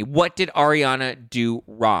explain it to me. What did Ariana do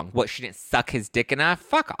wrong? What, she didn't suck his dick enough?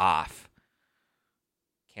 Fuck off.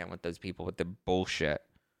 Can't with those people with the bullshit.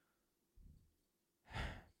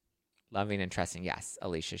 Loving and trusting. Yes,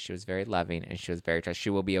 Alicia, she was very loving and she was very trusting. She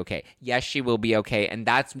will be okay. Yes, she will be okay. And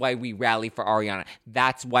that's why we rally for Ariana.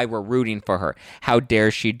 That's why we're rooting for her. How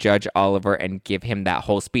dare she judge Oliver and give him that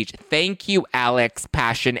whole speech? Thank you, Alex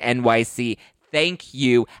Passion NYC. Thank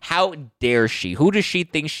you. How dare she? Who does she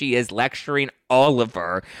think she is lecturing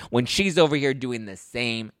Oliver when she's over here doing the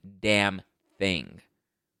same damn thing?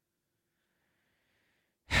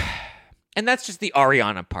 And that's just the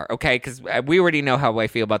Ariana part, okay? Because we already know how I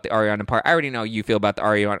feel about the Ariana part. I already know you feel about the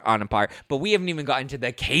Ariana part. But we haven't even gotten to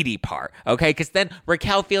the Katie part, okay? Because then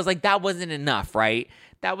Raquel feels like that wasn't enough, right?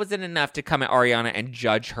 That wasn't enough to come at Ariana and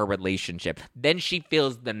judge her relationship. Then she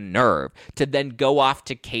feels the nerve to then go off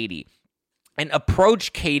to Katie and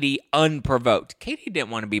approach Katie unprovoked. Katie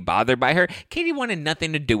didn't want to be bothered by her. Katie wanted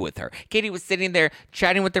nothing to do with her. Katie was sitting there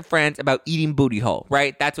chatting with her friends about eating booty hole,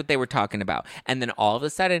 right? That's what they were talking about. And then all of a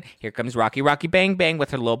sudden, here comes Rocky Bang Bang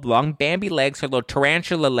with her little long Bambi legs, her little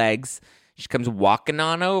tarantula legs. She comes walking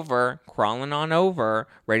on over, crawling on over,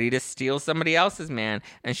 ready to steal somebody else's man.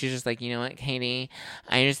 And she's just like, you know what, Katie?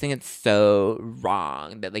 I just think it's so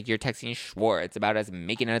wrong that, like, you're texting Schwartz about us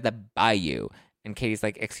making it at the bayou. And Katie's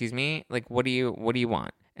like, excuse me? Like, what do you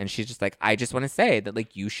want? And she's just like, I just want to say that,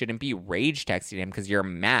 like, you shouldn't be rage texting him because you're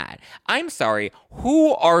mad. I'm sorry.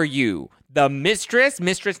 Who are you? The mistress?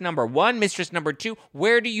 Mistress number 1? Mistress number 2?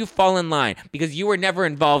 Where do you fall in line? Because you were never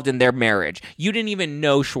involved in their marriage. You didn't even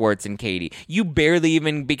know Schwartz and Katie. You barely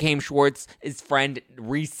even became Schwartz's friend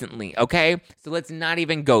recently, okay? So let's not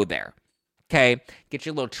even go there. Okay, get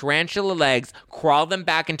your little tarantula legs, crawl them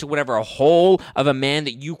back into whatever hole of a man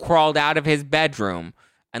that you crawled out of his bedroom,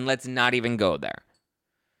 and let's not even go there.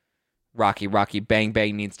 Rocky Bang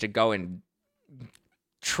Bang needs to go and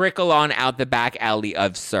trickle on out the back alley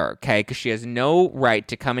of Sir, okay? Because she has no right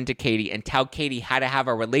to come into Katie and tell Katie how to have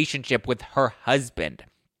a relationship with her husband.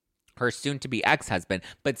 Her soon-to-be ex-husband,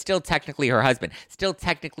 but still technically her husband, still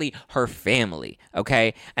technically her family,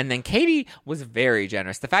 okay? And then Katie was very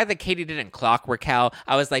generous. The fact that Katie didn't clock Raquel,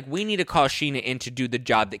 I was like, we need to call Sheena in to do the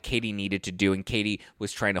job that Katie needed to do, and Katie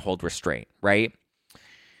was trying to hold restraint, right?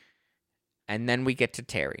 And then we get to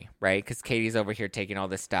Terry, right? Because Katie's over here taking all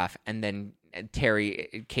this stuff, and then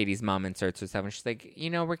Terry, Katie's mom, inserts herself, and she's like, you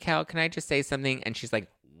know, Raquel, can I just say something? And she's like,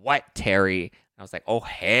 what, Terry? I was like, oh,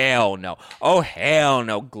 hell no. Oh, hell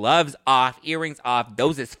no. Gloves off, earrings off.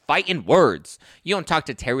 Those is fighting words. You don't talk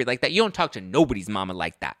to Terry like that. You don't talk to nobody's mama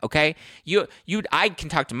like that, okay? I can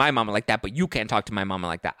talk to my mama like that, but you can't talk to my mama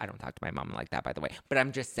like that. I don't talk to my mama like that, by the way. But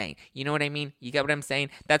I'm just saying. You know what I mean? You get what I'm saying?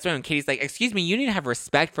 That's why when Katie's like, excuse me, you need to have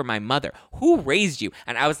respect for my mother. Who raised you?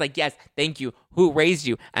 And I was like, yes, thank you. Who raised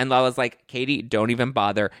you? And Lala's like, Katie, don't even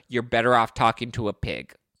bother. You're better off talking to a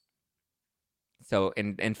pig. So,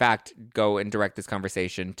 in fact, go and direct this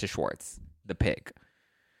conversation to Schwartz, the pig,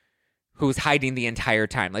 who's hiding the entire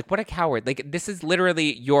time. Like, what a coward. Like, this is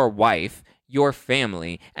literally your wife, your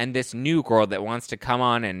family, and this new girl that wants to come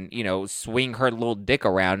on and, you know, swing her little dick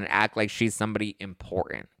around and act like she's somebody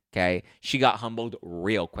important, okay? She got humbled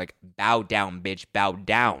real quick. Bow down, bitch. Bow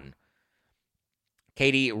down.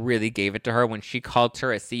 Katie really gave it to her when she called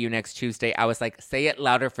her a see you next Tuesday. I was like, say it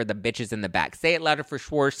louder for the bitches in the back. Say it louder for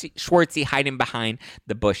Schwartzy hiding behind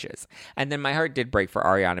the bushes. And then my heart did break for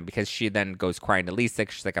Ariana because she then goes crying to Lisa.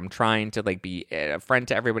 She's like, I'm trying to like be a friend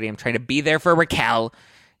to everybody. I'm trying to be there for Raquel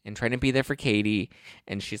and trying to be there for Katie.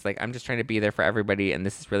 And she's like, I'm just trying to be there for everybody. And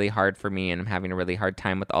this is really hard for me. And I'm having a really hard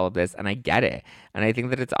time with all of this. And I get it. And I think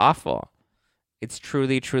that it's awful. It's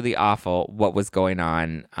truly, truly awful what was going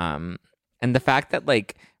on. And the fact that,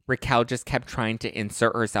 like, Raquel just kept trying to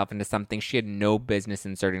insert herself into something she had no business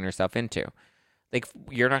inserting herself into. Like,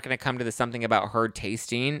 you're not going to come to the something about her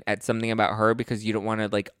tasting at something about her because you don't want to,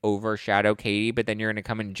 like, overshadow Katie, but then you're going to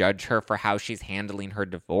come and judge her for how she's handling her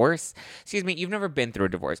divorce. Excuse me, you've never been through a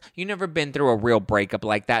divorce. You've never been through a real breakup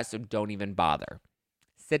like that, so don't even bother.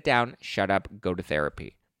 Sit down, shut up, go to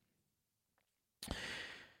therapy.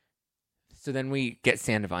 So then we get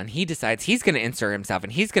Scandoval, and he decides he's going to insert himself,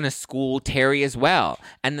 and he's going to school Terry as well.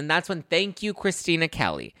 And then that's when, thank you, Christina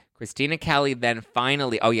Kelly. Christina Kelly then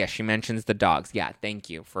finally, oh yeah, she mentions the dogs. Yeah, thank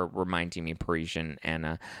you for reminding me, Parisian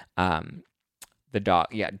Anna. The dog,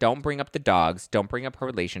 yeah, don't bring up the dogs. Don't bring up her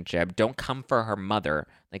relationship. Don't come for her mother.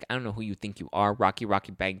 Like, I don't know who you think you are, Rocky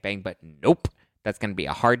Bang Bang, but nope. That's going to be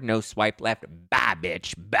a hard no swipe left. Bye,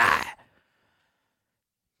 bitch, bye.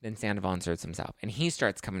 Then Scandoval inserts himself, and he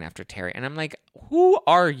starts coming after Terry. And I'm like, who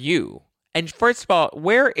are you? And first of all,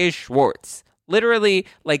 where is Schwartz? Literally,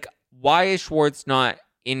 like, why is Schwartz not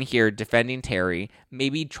in here defending Terry?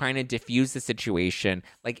 Maybe trying to diffuse the situation.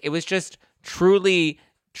 Like, it was just truly,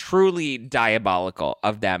 truly diabolical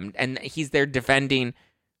of them. And he's there defending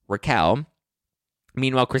Raquel.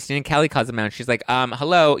 Meanwhile, Christina Kelly calls him out. And she's like,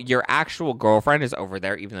 hello, your actual girlfriend is over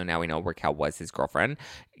there, even though now we know Raquel was his girlfriend.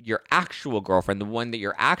 Your actual girlfriend, the one that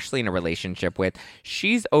you're actually in a relationship with,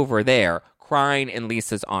 she's over there crying in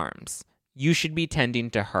Lisa's arms. You should be tending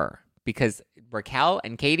to her because Raquel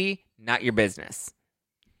and Katie, not your business.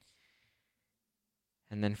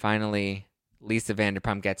 And then finally, Lisa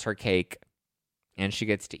Vanderpump gets her cake. And she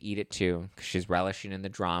gets to eat it too, because she's relishing in the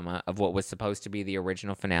drama of what was supposed to be the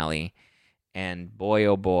original finale. And boy,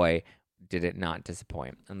 oh boy, did it not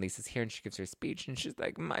disappoint. And Lisa's here and she gives her speech and she's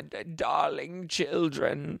like, my darling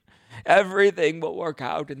children, everything will work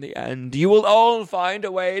out in the end. You will all find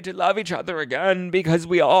a way to love each other again because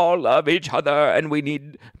we all love each other and we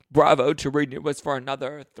need Bravo to renew us for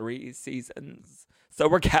another 3 seasons. So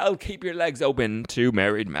Raquel, keep your legs open to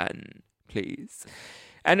married men, please.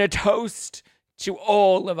 And a toast to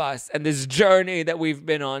all of us and this journey that we've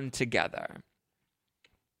been on together.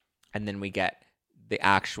 And then we get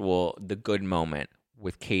the good moment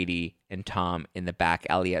with Katie and Tom in the back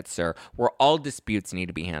alley at Sir, where all disputes need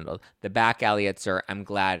to be handled. The back alley at Sir, I'm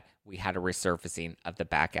glad we had a resurfacing of the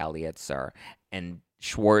back alley at Sir. And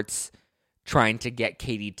Schwartz trying to get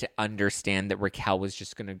Katie to understand that Raquel was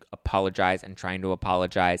just going to apologize and trying to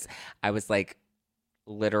apologize. I was like,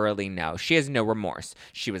 literally no. She has no remorse.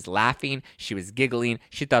 She was laughing. She was giggling.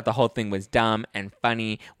 She thought the whole thing was dumb and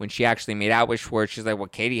funny. When she actually made out with Schwartz, she's like, well,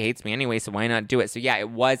 Katie hates me anyway, so why not do it? So yeah, it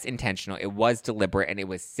was intentional. It was deliberate, and it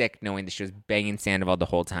was sick knowing that she was banging Sandoval the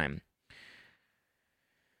whole time.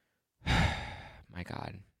 My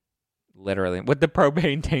God. Literally. With the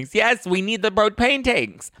propane tanks. Yes, we need the propane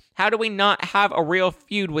tanks. How do we not have a real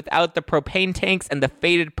feud without the propane tanks and the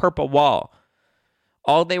faded purple wall?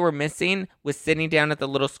 All they were missing was sitting down at the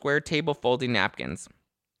little square table folding napkins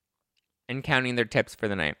and counting their tips for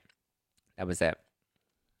the night. That was it.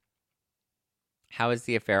 How is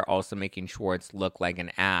the affair also making Schwartz look like an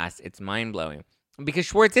ass? It's mind-blowing. Because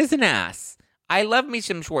Schwartz is an ass. I love me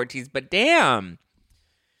some Schwartzies, but damn.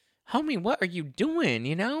 Homie, what are you doing,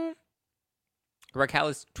 you know? Raquel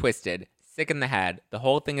is twisted, sick in the head. The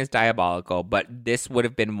whole thing is diabolical, but this would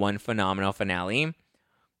have been one phenomenal finale.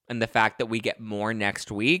 And the fact that we get more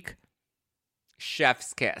next week,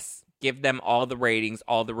 chef's kiss. Give them all the ratings,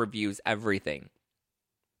 all the reviews, everything.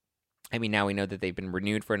 I mean, now we know that they've been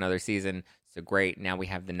renewed for another season, so great. Now we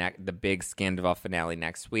have the big Scandoval finale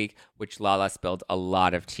next week, which Lala spilled a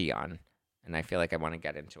lot of tea on. And I feel like I want to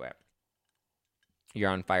get into it. You're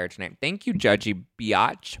on fire tonight. Thank you, Judgy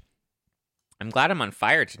Biatch. I'm glad I'm on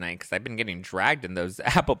fire tonight because I've been getting dragged in those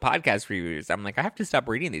Apple Podcast reviews. I'm like, I have to stop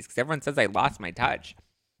reading these because everyone says I lost my touch.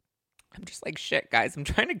 I'm just like, shit, guys. I'm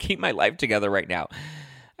trying to keep my life together right now.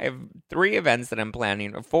 I have 4 events that I'm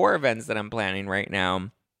planning right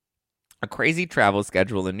now. A crazy travel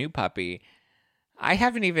schedule, a new puppy. I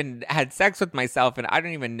haven't even had sex with myself, and I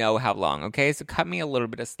don't even know how long, okay? So cut me a little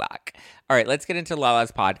bit of slack. All right, let's get into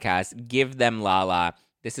Lala's podcast. Give them Lala.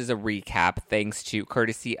 This is a recap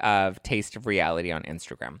courtesy of Taste of Reality on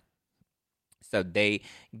Instagram. So they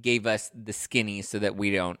gave us the skinny so that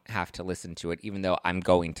we don't have to listen to it, even though I'm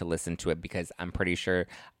going to listen to it because I'm pretty sure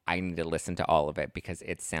I need to listen to all of it because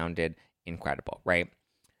it sounded incredible, right?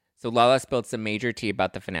 So Lala spilled some major tea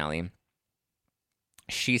about the finale.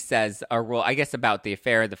 She says, I guess about the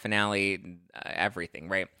affair, the finale, everything,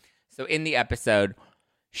 right? So in the episode,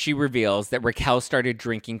 she reveals that Raquel started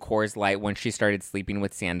drinking Coors Light when she started sleeping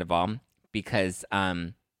with Sandoval because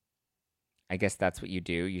I guess that's what you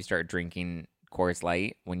do. You start drinking Coors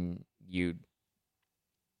Light when you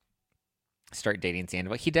start dating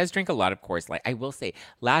Sandoval. He does drink a lot of Coors Light. I will say,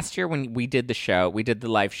 last year when we did the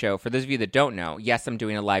live show. For those of you that don't know, yes, I'm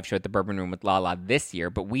doing a live show at the Bourbon Room with Lala this year,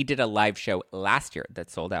 but we did a live show last year that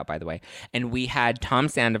sold out, by the way. And we had Tom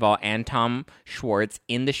Sandoval and Tom Schwartz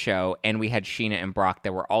in the show, and we had Sheena and Brock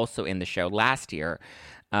that were also in the show last year.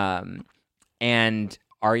 And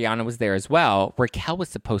Ariana was there as well. Raquel was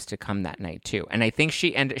supposed to come that night too. And I think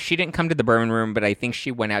she didn't come to the Bourbon Room, but I think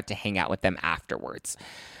she went out to hang out with them afterwards.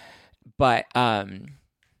 But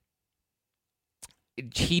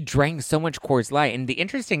he drank so much Coors Light. And the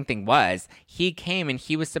interesting thing was he came and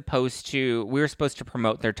we were supposed to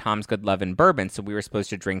promote their Tom's Good Love and Bourbon. So we were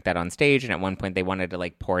supposed to drink that on stage. And at one point they wanted to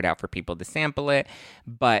like pour it out for people to sample it.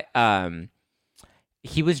 But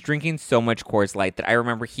he was drinking so much Coors Light that I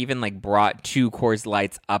remember he even like brought 2 Coors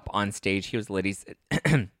Lights up on stage. He was Liddy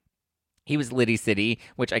City,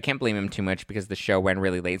 which I can't blame him too much because the show went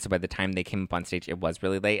really late. So by the time they came up on stage, it was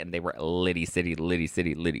really late and they were Liddy City.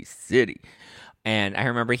 And I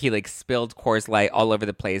remember he like spilled Coors Light all over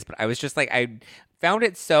the place. But I was just like, I found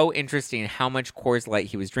it so interesting how much Coors Light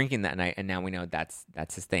he was drinking that night. And now we know that's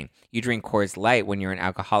his thing. You drink Coors Light when you're an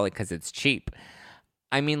alcoholic because it's cheap.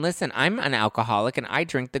 I mean, listen, I'm an alcoholic and I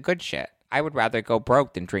drink the good shit. I would rather go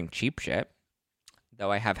broke than drink cheap shit.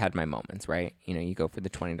 Though I have had my moments, right? You know, you go for the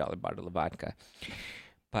 $20 bottle of vodka.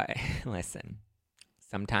 But listen,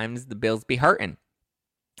 sometimes the bills be hurting.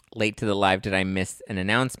 Late to the live, did I miss an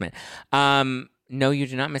announcement? No, you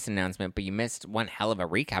did not miss an announcement, but you missed one hell of a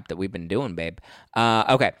recap that we've been doing, babe.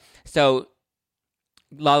 Okay, so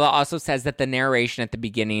Lala also says that the narration at the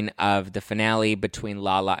beginning of the finale between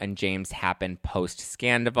Lala and James happened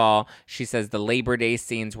post-Scandoval. She says the Labor Day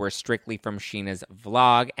scenes were strictly from Sheena's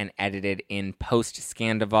vlog and edited in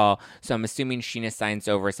post-Scandoval. So I'm assuming Sheena signs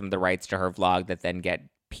over some of the rights to her vlog that then get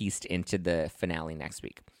pieced into the finale next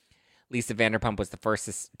week. Lisa Vanderpump was the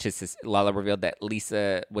first Lala revealed that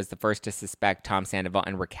Lisa was the first to suspect Tom Sandoval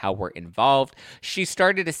and Raquel were involved. She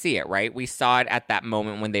started to see it, right? We saw it at that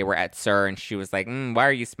moment when they were at SUR, and she was like, why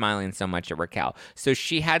are you smiling so much at Raquel? So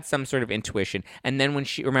she had some sort of intuition. And then when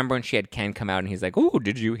she had Ken come out and he's like, oh,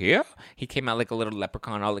 did you hear? He came out like a little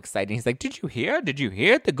leprechaun all excited. He's like, did you hear? Did you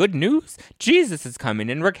hear the good news? Jesus is coming,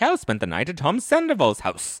 and Raquel spent the night at Tom Sandoval's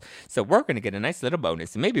house. So we're going to get a nice little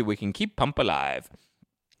bonus, and maybe we can keep Pump alive.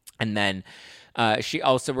 And then she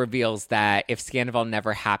also reveals that if Scandoval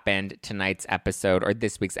never happened, tonight's episode or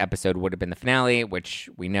this week's episode would have been the finale,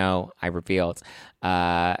 which we know I revealed.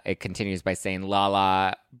 It continues by saying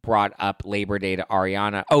Lala brought up Labor Day to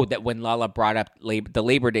Ariana. Oh, that when Lala brought up the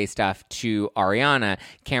Labor Day stuff to Ariana,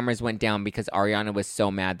 cameras went down because Ariana was so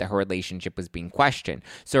mad that her relationship was being questioned.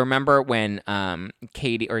 So remember when when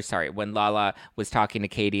Lala was talking to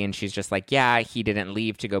Katie and she's just like, yeah, he didn't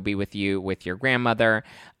leave to go be with you with your grandmother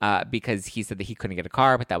because he said that he couldn't get a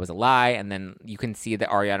car, but that was a lie. And then you can see that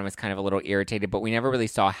Ariana was kind of a little irritated, but we never really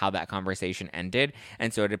saw how that conversation ended.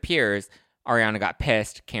 And so it appears Ariana got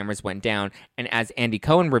pissed, cameras went down, and as Andy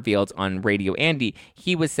Cohen revealed on Radio Andy,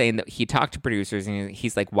 he was saying that he talked to producers and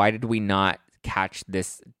he's like, why did we not catch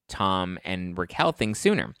this Tom and Raquel thing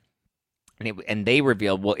sooner? And they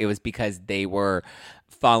revealed, well, it was because they were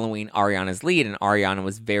following Ariana's lead, and Ariana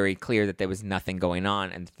was very clear that there was nothing going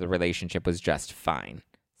on and the relationship was just fine.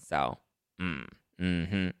 So,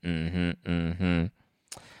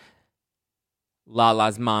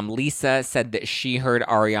 Lala's mom, Lisa, said that she heard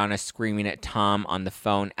Ariana screaming at Tom on the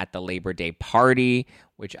phone at the Labor Day party,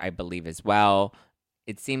 which I believe as well.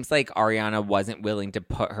 It seems like Ariana wasn't willing to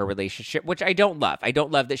put her relationship, which I don't love. I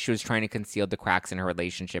don't love that she was trying to conceal the cracks in her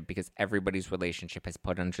relationship because everybody's relationship has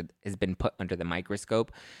been put under the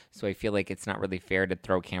microscope. So I feel like it's not really fair to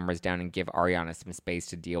throw cameras down and give Ariana some space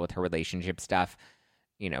to deal with her relationship stuff,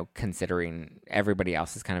 you know, considering everybody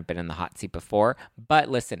else has kind of been in the hot seat before. But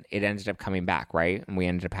listen, it ended up coming back, right? And we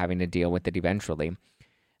ended up having to deal with it eventually.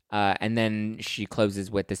 And then she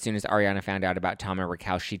closes with, as soon as Ariana found out about Tom and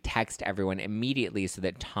Raquel, she texted everyone immediately so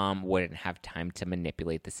that Tom wouldn't have time to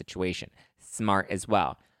manipulate the situation. Smart as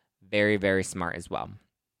well. Very, very smart as well.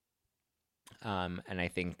 And I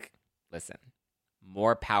think, listen,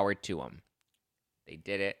 more power to them. They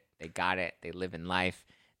did it. They got it. They live in life.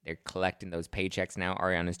 They're collecting those paychecks now.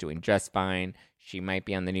 Ariana's doing just fine. She might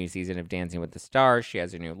be on the new season of Dancing with the Stars. She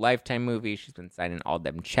has her new Lifetime movie. She's been signing all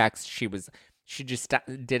them checks. She just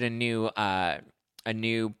did a new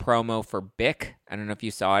promo for Bic. I don't know if you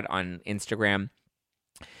saw it on Instagram.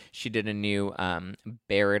 She did a new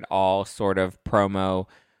Bear It All sort of promo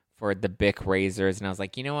for the Bic razors. And I was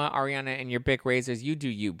like, you know what, Ariana and your Bic razors, you do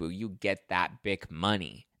you, boo. You get that Bic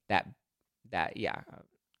money. That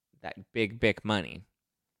big Bic money.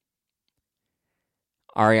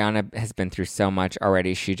 Ariana has been through so much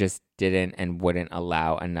already. She just didn't and wouldn't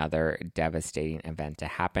allow another devastating event to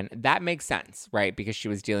happen. That makes sense, right? Because she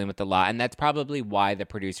was dealing with a lot. And that's probably why the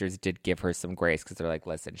producers did give her some grace, because they're like,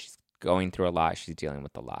 listen, she's going through a lot. She's dealing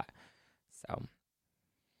with a lot. So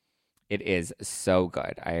it is so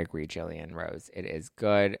good. I agree, Jillian Rose. It is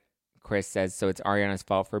good. Chris says, so it's Ariana's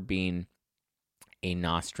fault for being a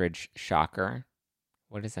nostrich shocker.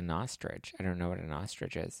 What is a nostrich? I don't know what an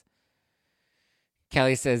ostrich is.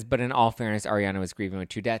 Kelly says, but in all fairness, Ariana was grieving with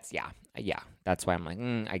 2 deaths. Yeah. That's why I'm like,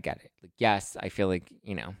 I get it. Like, yes, I feel like,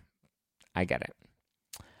 I get it.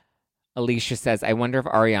 Alicia says, I wonder if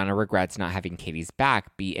Ariana regrets not having Katie's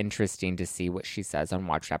back. Be interesting to see what she says on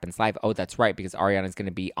Watch What Happens Live. Oh, that's right, because Ariana's going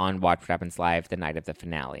to be on Watch What Happens Live the night of the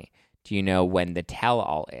finale. Do you know when the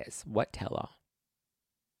tell-all is? What tell-all?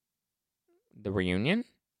 The reunion?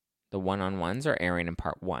 The one-on-ones are airing in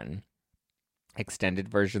part 1. Extended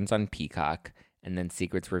versions on Peacock. And then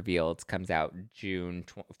Secrets Revealed comes out June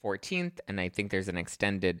 14th. And I think there's an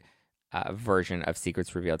extended version of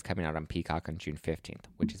Secrets Revealed coming out on Peacock on June 15th,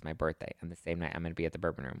 which is my birthday. And the same night, I'm going to be at the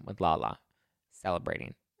Bourbon Room with Lala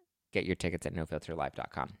celebrating. Get your tickets at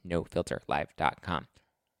nofilterlive.com. Nofilterlive.com.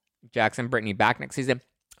 Jackson Brittany back next season.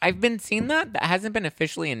 I've been seeing that. That hasn't been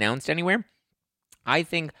officially announced anywhere. I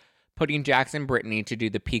think putting Jackson Brittany to do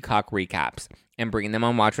the Peacock recaps and bringing them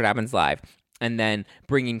on Watch What Happens Live, and then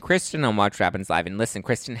bringing Kristen on Watch What Happens Live. And listen,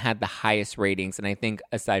 Kristen had the highest ratings. And I think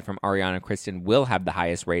aside from Ariana, Kristen will have the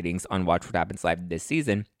highest ratings on Watch What Happens Live this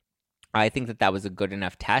season. I think that was a good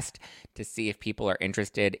enough test to see if people are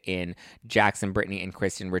interested in Jackson, Brittany, and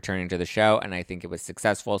Kristen returning to the show, and I think it was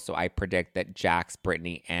successful. So I predict that Jax,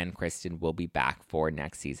 Brittany, and Kristen will be back for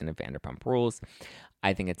next season of Vanderpump Rules.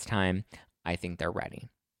 I think it's time. I think they're ready.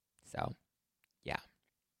 So, yeah.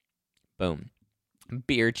 Boom.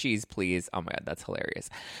 Beer cheese, please. Oh my God, that's hilarious.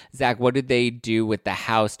 Zach, what did they do with the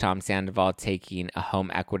house? Tom Sandoval taking a home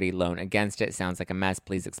equity loan against it. Sounds like a mess.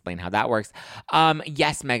 Please explain how that works.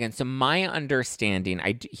 Yes, Megan. So my understanding,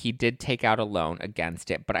 he did take out a loan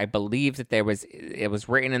against it, but I believe that it was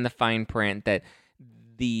written in the fine print that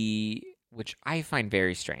which I find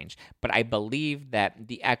very strange, but I believe that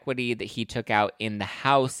the equity that he took out in the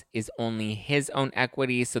house is only his own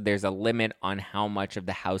equity, so there's a limit on how much of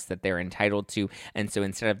the house that they're entitled to, and so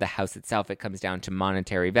instead of the house itself, it comes down to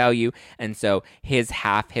monetary value, and so his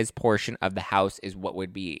portion of the house is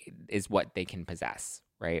what they can possess,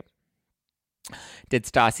 right? Did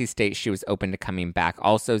Stassi state she was open to coming back?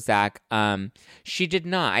 Also, Zach, she did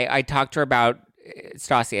not. I talked to her about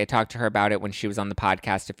Stassi. I talked to her about it when she was on the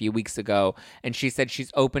podcast a few weeks ago, and she said she's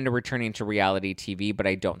open to returning to reality TV, but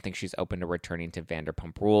I don't think she's open to returning to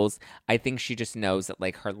Vanderpump Rules. I think she just knows that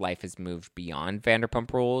like her life has moved beyond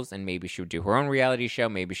Vanderpump Rules, and maybe she would do her own reality show,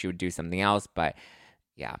 maybe she would do something else, but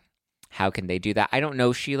yeah. How can they do that? I don't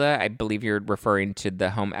know, Sheila. I believe you're referring to the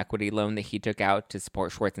home equity loan that he took out to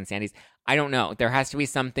support Schwartz and Sandy's. I don't know. There has to be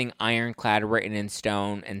something ironclad written in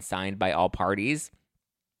stone and signed by all parties.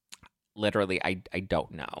 Literally, I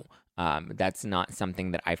don't know. That's not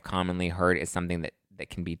something that I've commonly heard is something that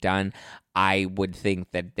can be done. I would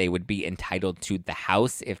think that they would be entitled to the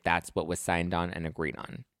house if that's what was signed on and agreed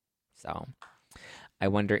on. So I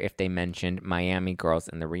wonder if they mentioned Miami Girls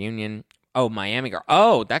in the reunion. Oh, Miami Girl.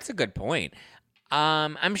 Oh, that's a good point.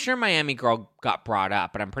 I'm sure Miami Girl got brought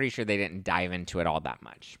up, but I'm pretty sure they didn't dive into it all that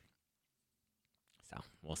much. So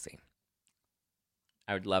we'll see.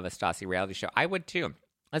 I would love a Stassi reality show. I would too.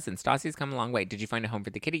 Listen, Stassi's come a long way. Did you find a home for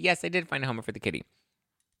the kitty? Yes, I did find a home for the kitty.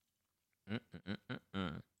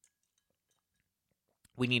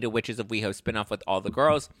 We need a Witches of WeHo spinoff with all the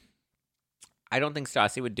girls. I don't think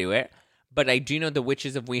Stassi would do it, but I do know the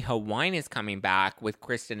Witches of WeHo Wine is coming back with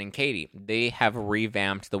Kristen and Katie. They have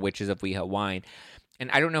revamped the Witches of WeHo Wine, and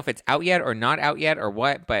I don't know if it's out yet or not out yet or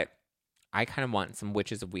what, but I kind of want some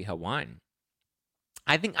Witches of WeHo Wine.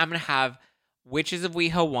 I think I'm going to have Witches of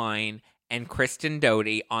WeHo Wine and Kristen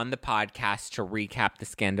Doty on the podcast to recap the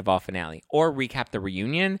Scandoval finale or recap the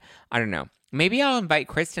reunion. I don't know. Maybe I'll invite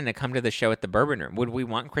Kristen to come to the show at the Bourbon Room. Would we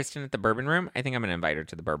want Kristen at the Bourbon Room? I think I'm going to invite her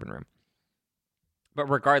to the Bourbon Room. But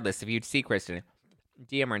regardless, if you'd see Kristen,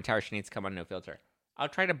 DM her and tell her she needs to come on No Filter. I'll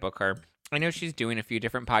try to book her. I know she's doing a few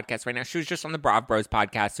different podcasts right now. She was just on the Brav Bros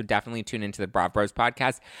podcast, so definitely tune into the Brav Bros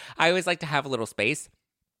podcast. I always like to have a little space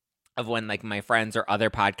of when like my friends or other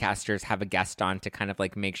podcasters have a guest on to kind of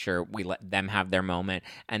like make sure we let them have their moment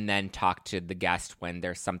and then talk to the guest when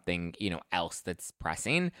there's something, else that's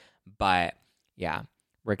pressing. But yeah,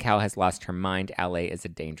 Raquel has lost her mind. LA is a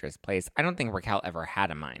dangerous place. I don't think Raquel ever had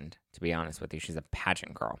a mind, to be honest with you. She's a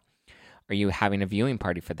pageant girl. Are you having a viewing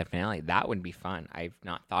party for the finale? That would be fun. I've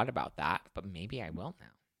not thought about that, but maybe I will now.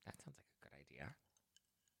 That sounds like a good idea.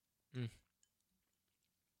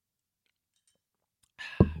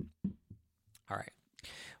 All right.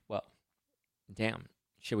 Well, damn.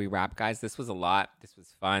 Should we wrap, guys? This was a lot. This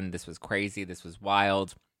was fun. This was crazy. This was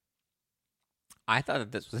wild. I thought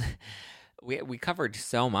that this was... We covered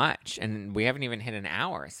so much, and we haven't even hit an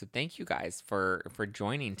hour. So thank you guys for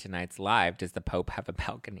joining tonight's live. Does the Pope have a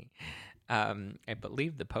balcony? I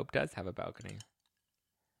believe the Pope does have a balcony.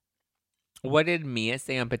 What did Mia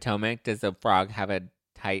say on Potomac? Does a frog have a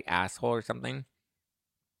tight asshole or something?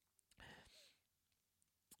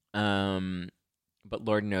 But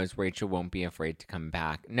Lord knows Rachel won't be afraid to come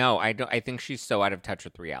back. No, I don't. I think she's so out of touch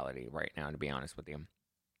with reality right now, to be honest with you.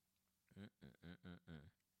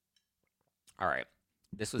 All right.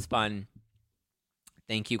 This was fun.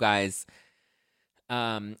 Thank you, guys.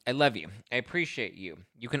 I love you. I appreciate you.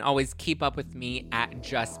 You can always keep up with me at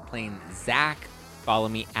Just Plain Zach. Follow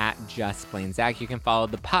me at Just Plain Zach. You can follow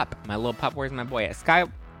the pup. My little pup. Where's my boy?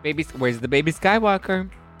 Where's the baby Skywalker?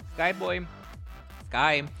 Sky boy.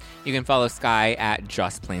 Sky. You can follow Sky at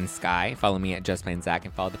Just Plain Sky. Follow me at Just Plain Zach,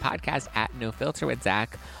 and follow the podcast at No Filter with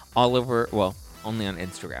Zach all over. Well, only on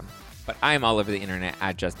Instagram, but I'm all over the internet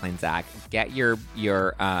at Just Plain Zach. Get your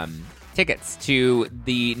tickets to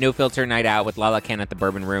the No Filter Night Out with Lala Can at the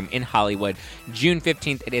Bourbon Room in Hollywood, June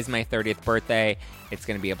 15th. It is my 30th birthday. It's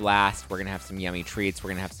going to be a blast. We're going to have some yummy treats. We're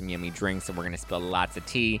going to have some yummy drinks, and we're going to spill lots of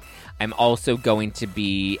tea. I'm also going to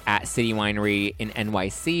be at City Winery in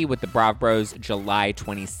NYC with the Brav Bros July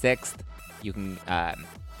 26th. You can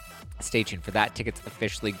Stay tuned for that. Tickets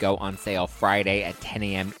officially go on sale Friday at 10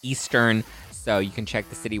 a.m. Eastern. So you can check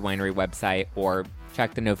the City Winery website or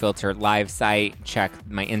check the No Filter live site. Check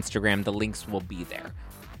my Instagram. The links will be there.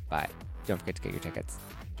 But don't forget to get your tickets.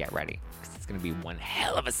 Get ready, because it's going to be one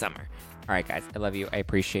hell of a summer. All right, guys. I love you. I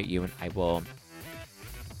appreciate you. And I will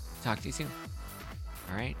talk to you soon.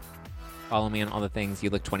 All right? Follow me on all the things. You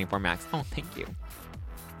look 24 Max. Oh, thank you.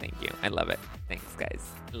 Thank you. I love it. Thanks,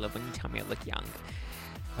 guys. I love when you tell me I look young.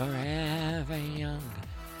 Forever young.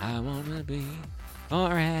 I want to be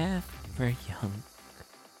forever young.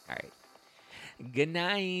 All right. Good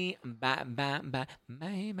night. Bye, bye, bye.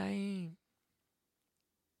 Bye, bye.